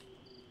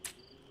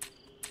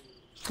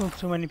 Still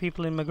too many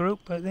people in my group,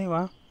 but there you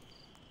are.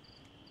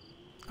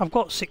 I've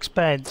got 6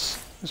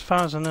 beds, as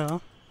far as I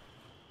know.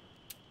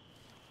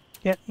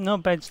 Yep, no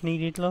beds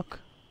needed, look.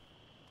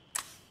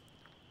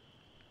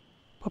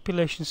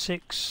 Population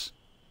 6.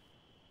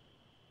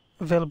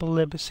 Available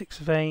labour 6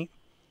 of 8.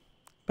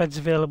 Beds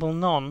available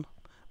none.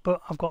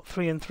 But I've got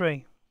 3 and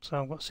 3.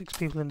 So I've got 6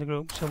 people in the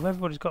group. So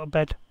everybody's got a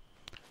bed.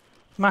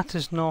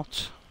 Matters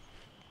not.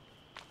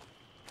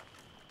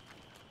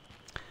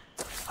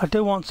 I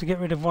do want to get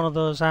rid of one of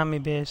those army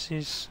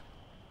bases.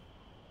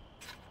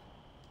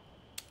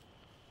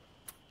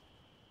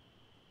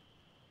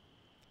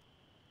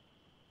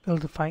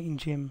 Build a fighting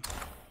gym.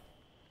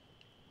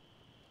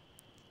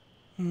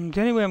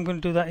 The only way I'm going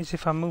to do that is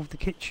if I move the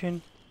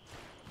kitchen.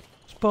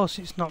 I suppose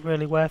it's not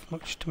really worth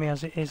much to me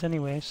as it is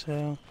anyway,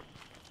 so...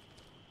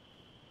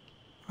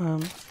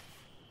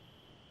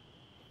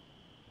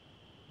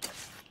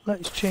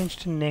 let's change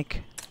to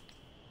Nick.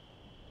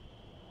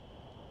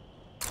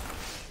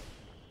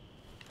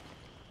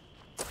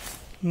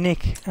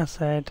 Nick, I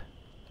said.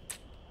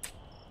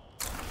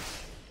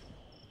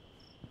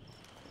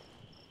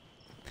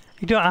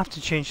 You don't have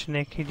to change to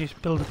Nick, you just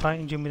build a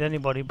fighting gym with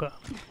anybody, but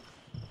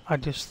I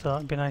just thought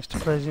it'd be nice to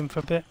praise him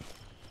for a bit.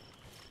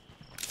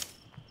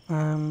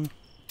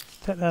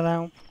 Take that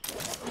out.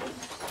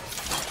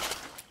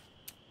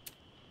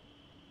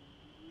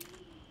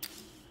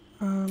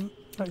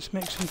 Let's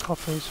make some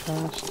coffees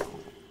first.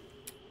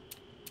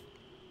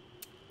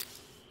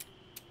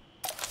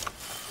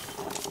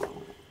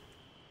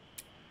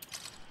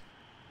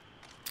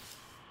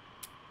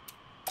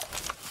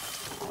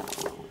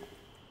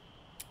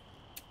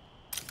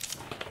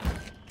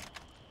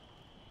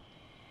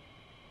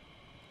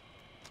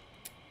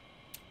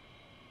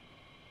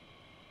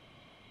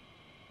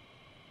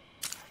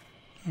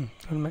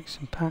 Gonna make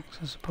some packs,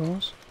 I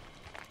suppose.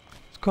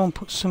 Let's go and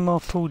put some more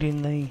food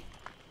in the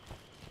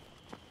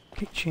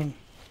kitchen.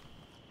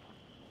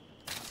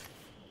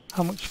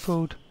 How much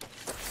food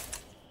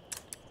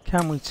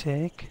can we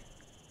take?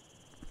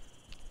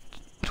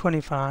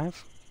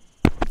 25.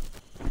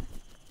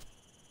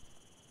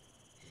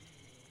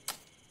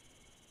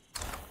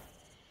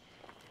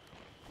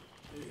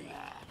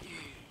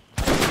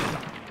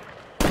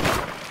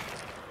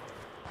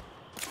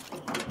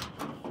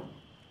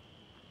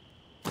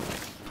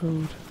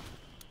 Food.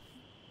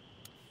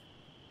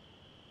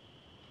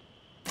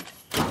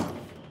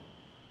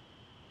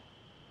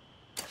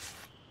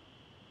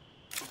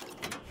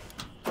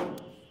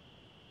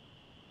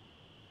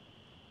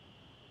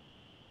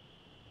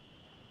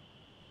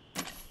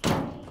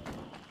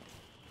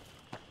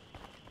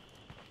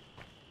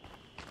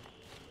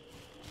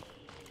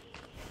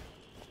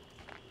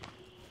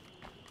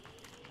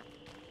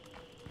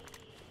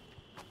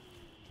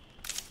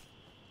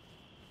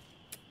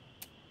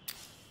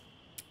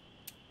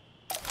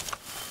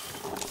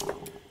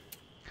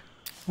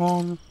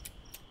 One,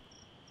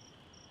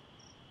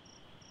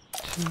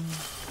 two.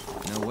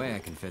 No way I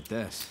can fit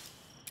this.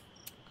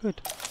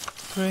 Good.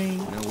 3.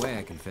 No way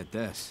I can fit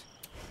this.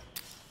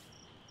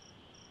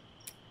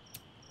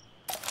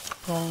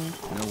 4.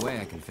 No way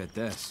I can fit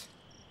this.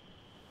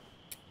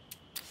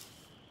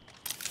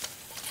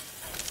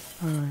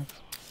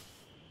 5.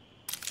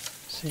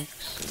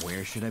 6.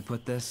 Where should I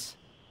put this?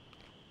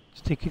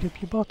 Stick it up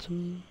your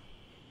bottom.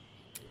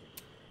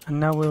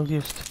 And now we'll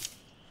just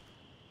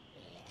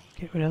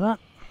get rid of that.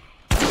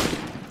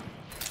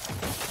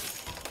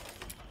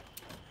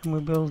 And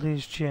we'll build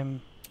his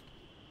gym.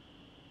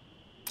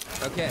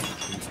 Okay,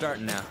 I'm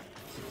starting now.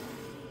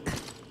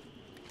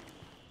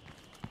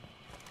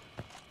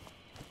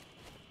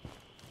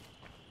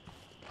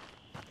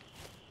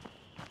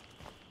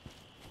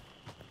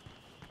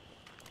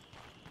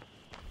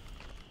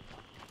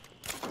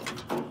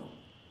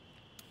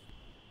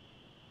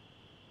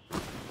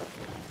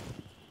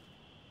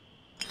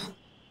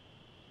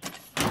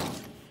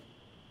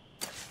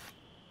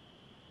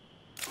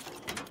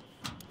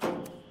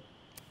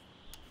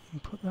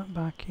 And put that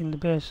back in the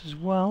base as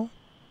well.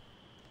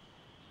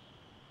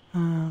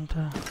 And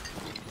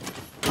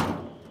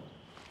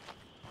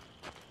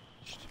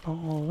just about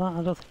all that.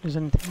 I don't think there's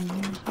anything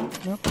in there.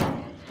 Nope.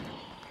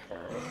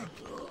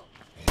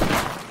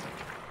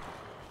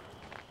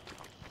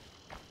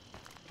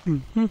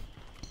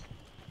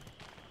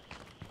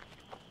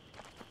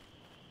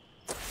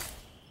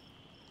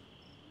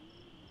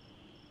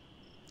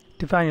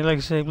 Define your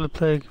legacy, blood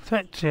plague,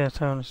 affect your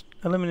towns,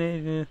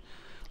 eliminate the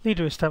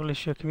leader,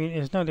 establish your community.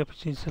 There's now the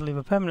opportunity to leave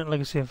a permanent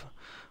legacy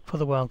for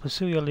the world.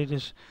 Pursue your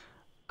leader's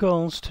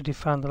goals to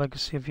define the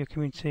legacy of your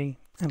community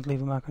and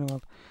leave a mark on the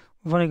world.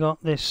 We've only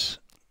got this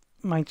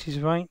might is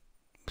right,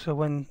 so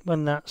when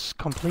that's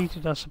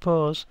completed, I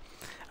suppose.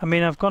 I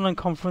mean, I've gone and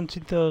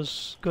confronted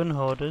those gun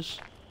hoarders,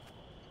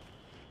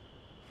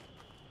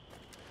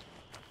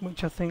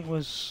 which I think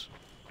was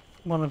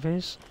one of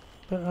his,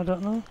 but I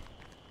don't know.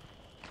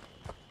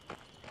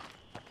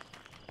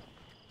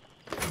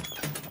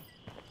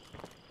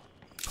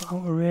 Put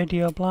out a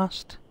radio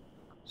blast.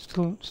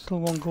 Still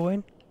one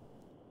going.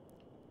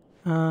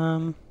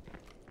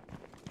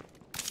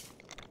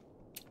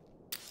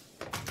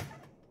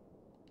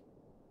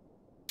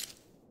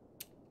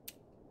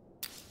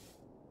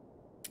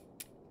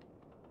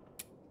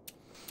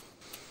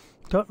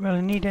 Don't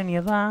really need any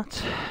of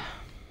that.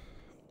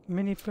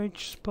 Mini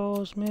fridge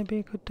spores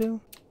maybe could do.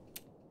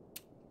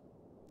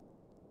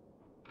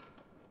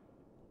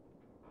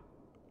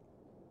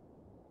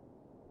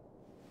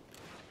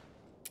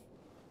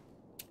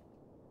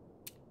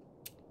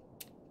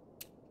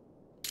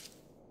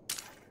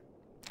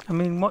 I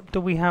mean, what do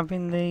we have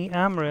in the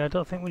armory? I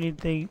don't think we need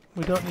the...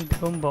 We don't need the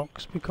gun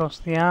box because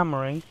the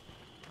armory...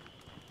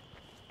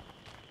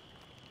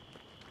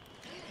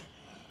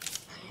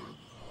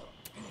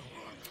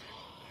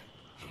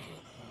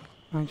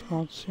 Nice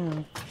mods, you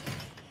know.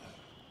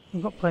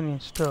 We've got plenty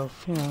of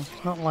stuff, you know.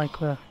 It's not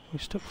like we're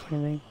stuck for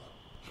anything.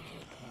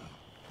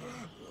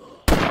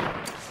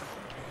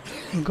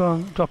 And go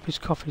and drop his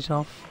coffees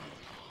off.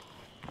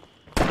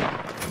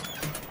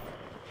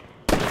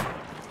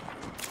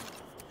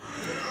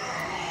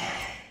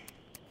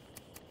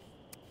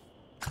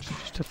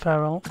 Just a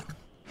feral.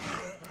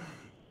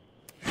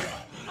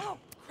 Oh,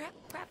 crap,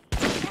 crap,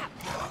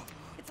 crap.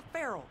 It's a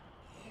feral.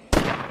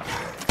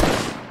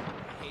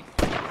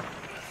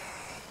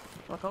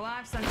 Look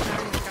alive,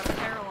 Sunshine. We've got a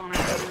feral on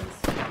our hands.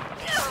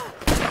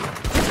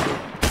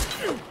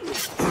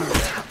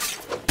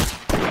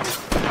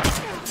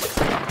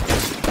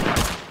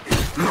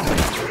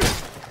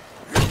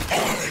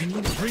 I need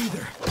a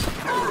breather.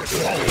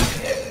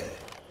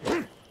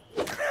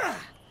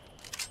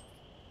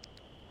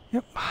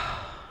 Yep.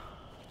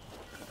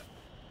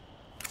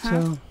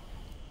 So...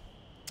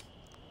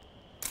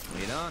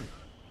 Lead on.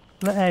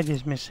 Let Air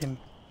dismiss him.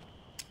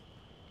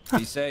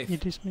 Be safe. You're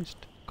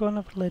dismissed. Go and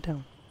have a lay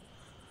down.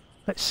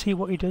 Let's see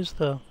what he does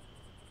though.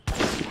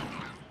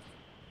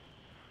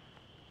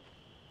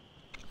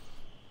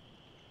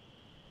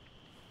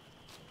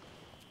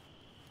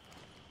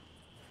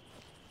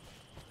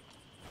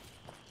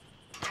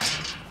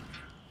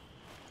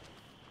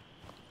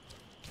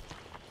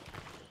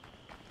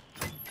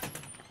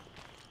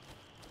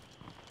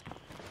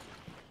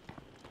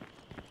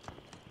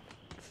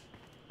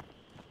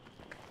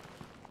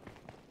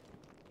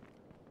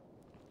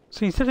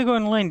 So instead of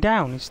going and laying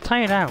down, he's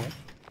tired out.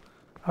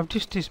 I've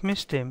just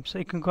dismissed him so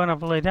he can go and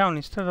have a lay down.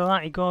 Instead of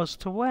that, he goes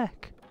to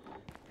work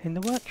in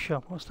the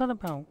workshop. What's that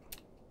about?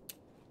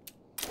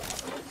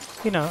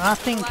 You know, I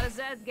think A lot of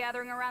Zeds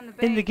gathering around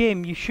the in the base.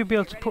 game you should be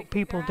able to put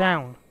people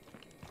down.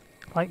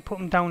 Like put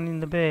them down in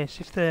the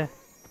base if they're,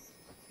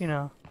 you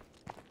know.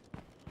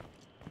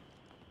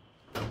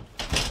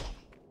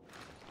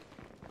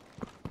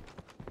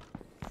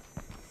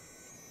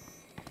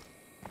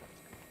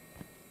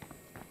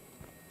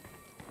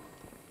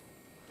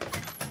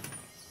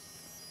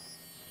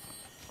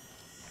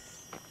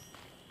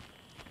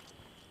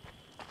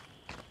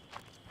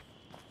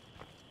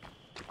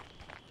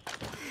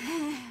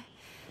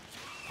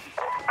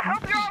 I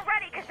hope you're all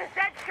ready, because the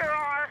Zeds sure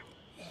are.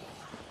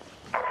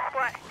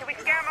 What, did we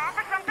scare them off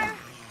or something?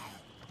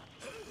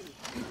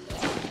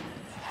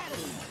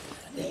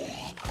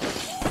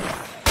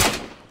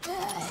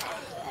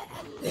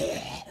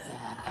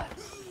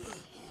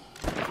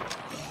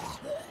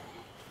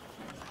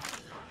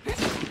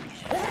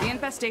 The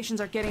infestations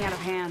are getting out of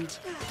hand.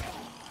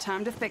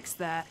 Time to fix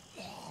that.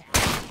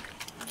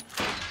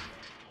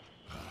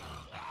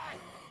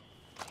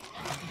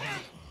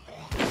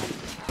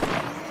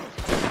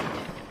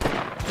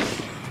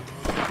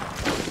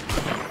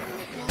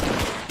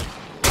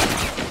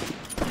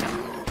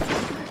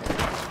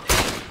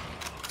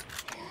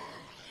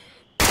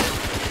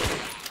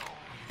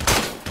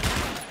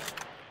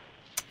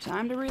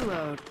 Time to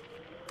reload.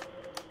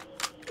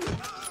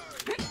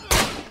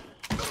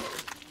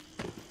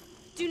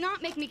 Do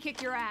not make me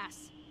kick your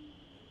ass.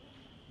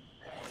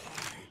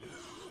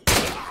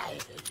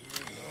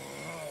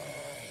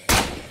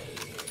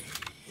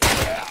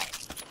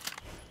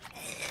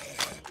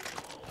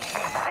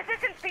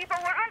 Resistance people,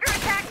 we're under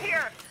attack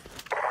here.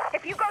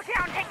 If you go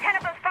down, take 10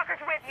 of those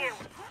fuckers with you.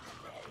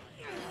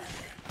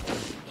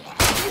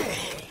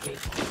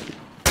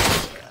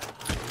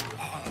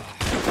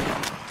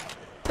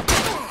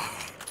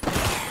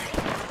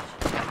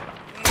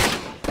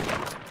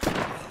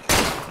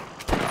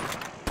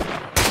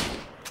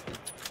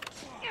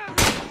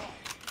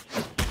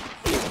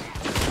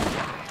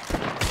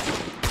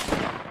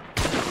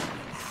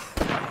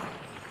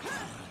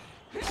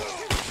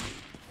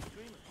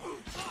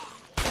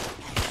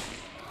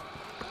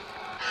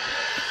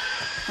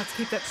 Let's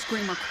keep that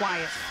screamer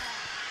quiet.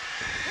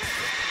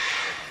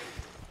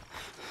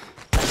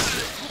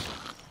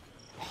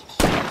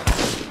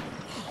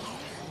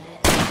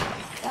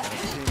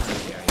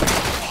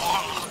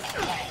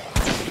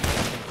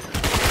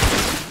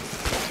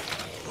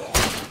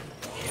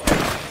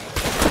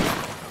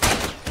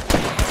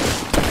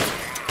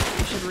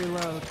 We should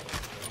reload.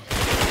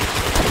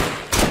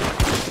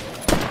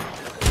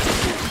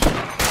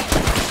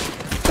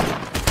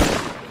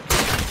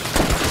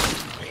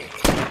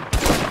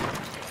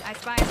 I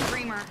spy a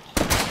screamer.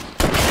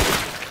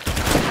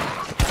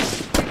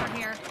 Screamer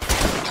here.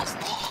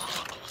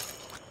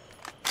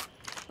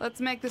 Let's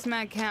make this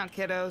mag count,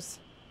 kiddos.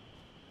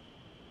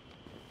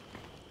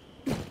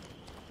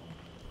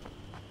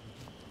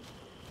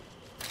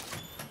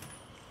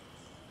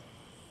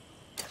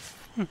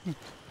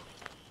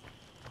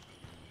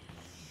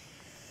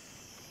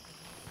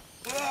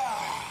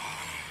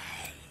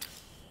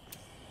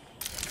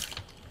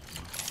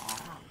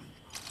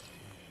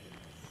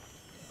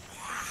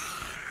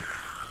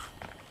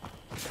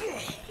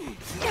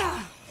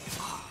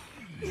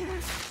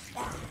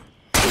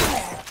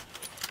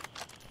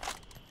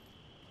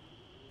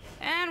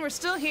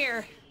 still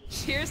here.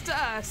 Cheers to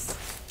us.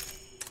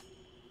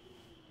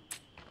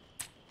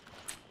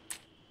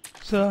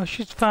 So I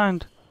should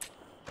find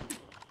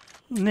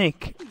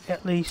Nick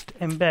at least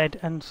in bed,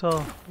 and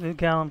so the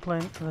girl I'm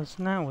playing with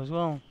now as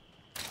well.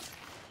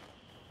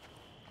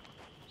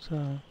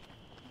 So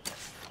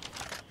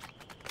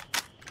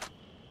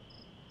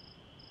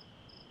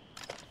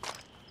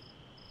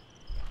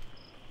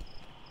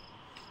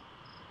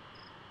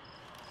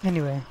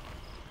anyway,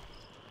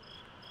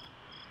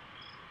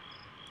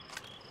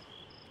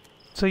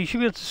 so you should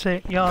be able to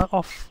say you're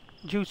off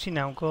duty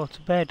now, go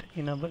to bed,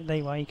 you know, but there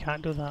you are, you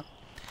can't do that.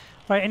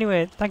 Right,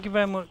 anyway, thank you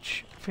very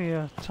much for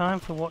your time,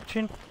 for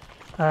watching.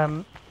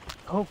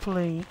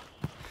 Hopefully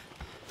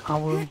I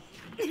will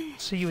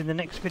see you in the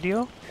next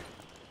video.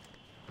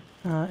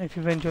 If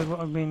you've enjoyed what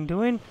I've been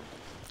doing,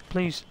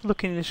 please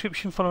look in the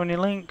description, follow any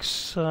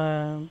links,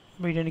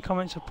 read any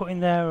comments I've put in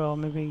there, or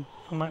maybe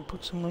I might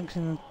put some links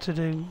in to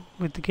do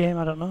with the game,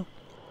 I don't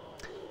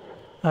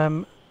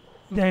know.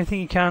 Anything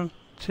you can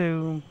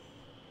to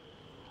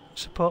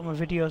support my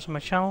videos on my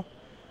channel,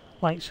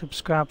 like,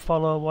 subscribe,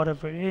 follow,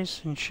 whatever it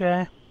is, and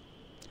share.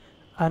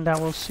 And I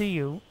will see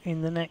you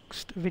in the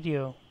next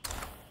video.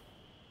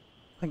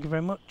 Thank you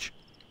very much.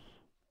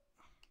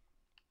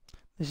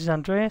 This is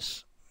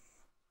Andreas,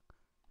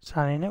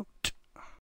 signing out.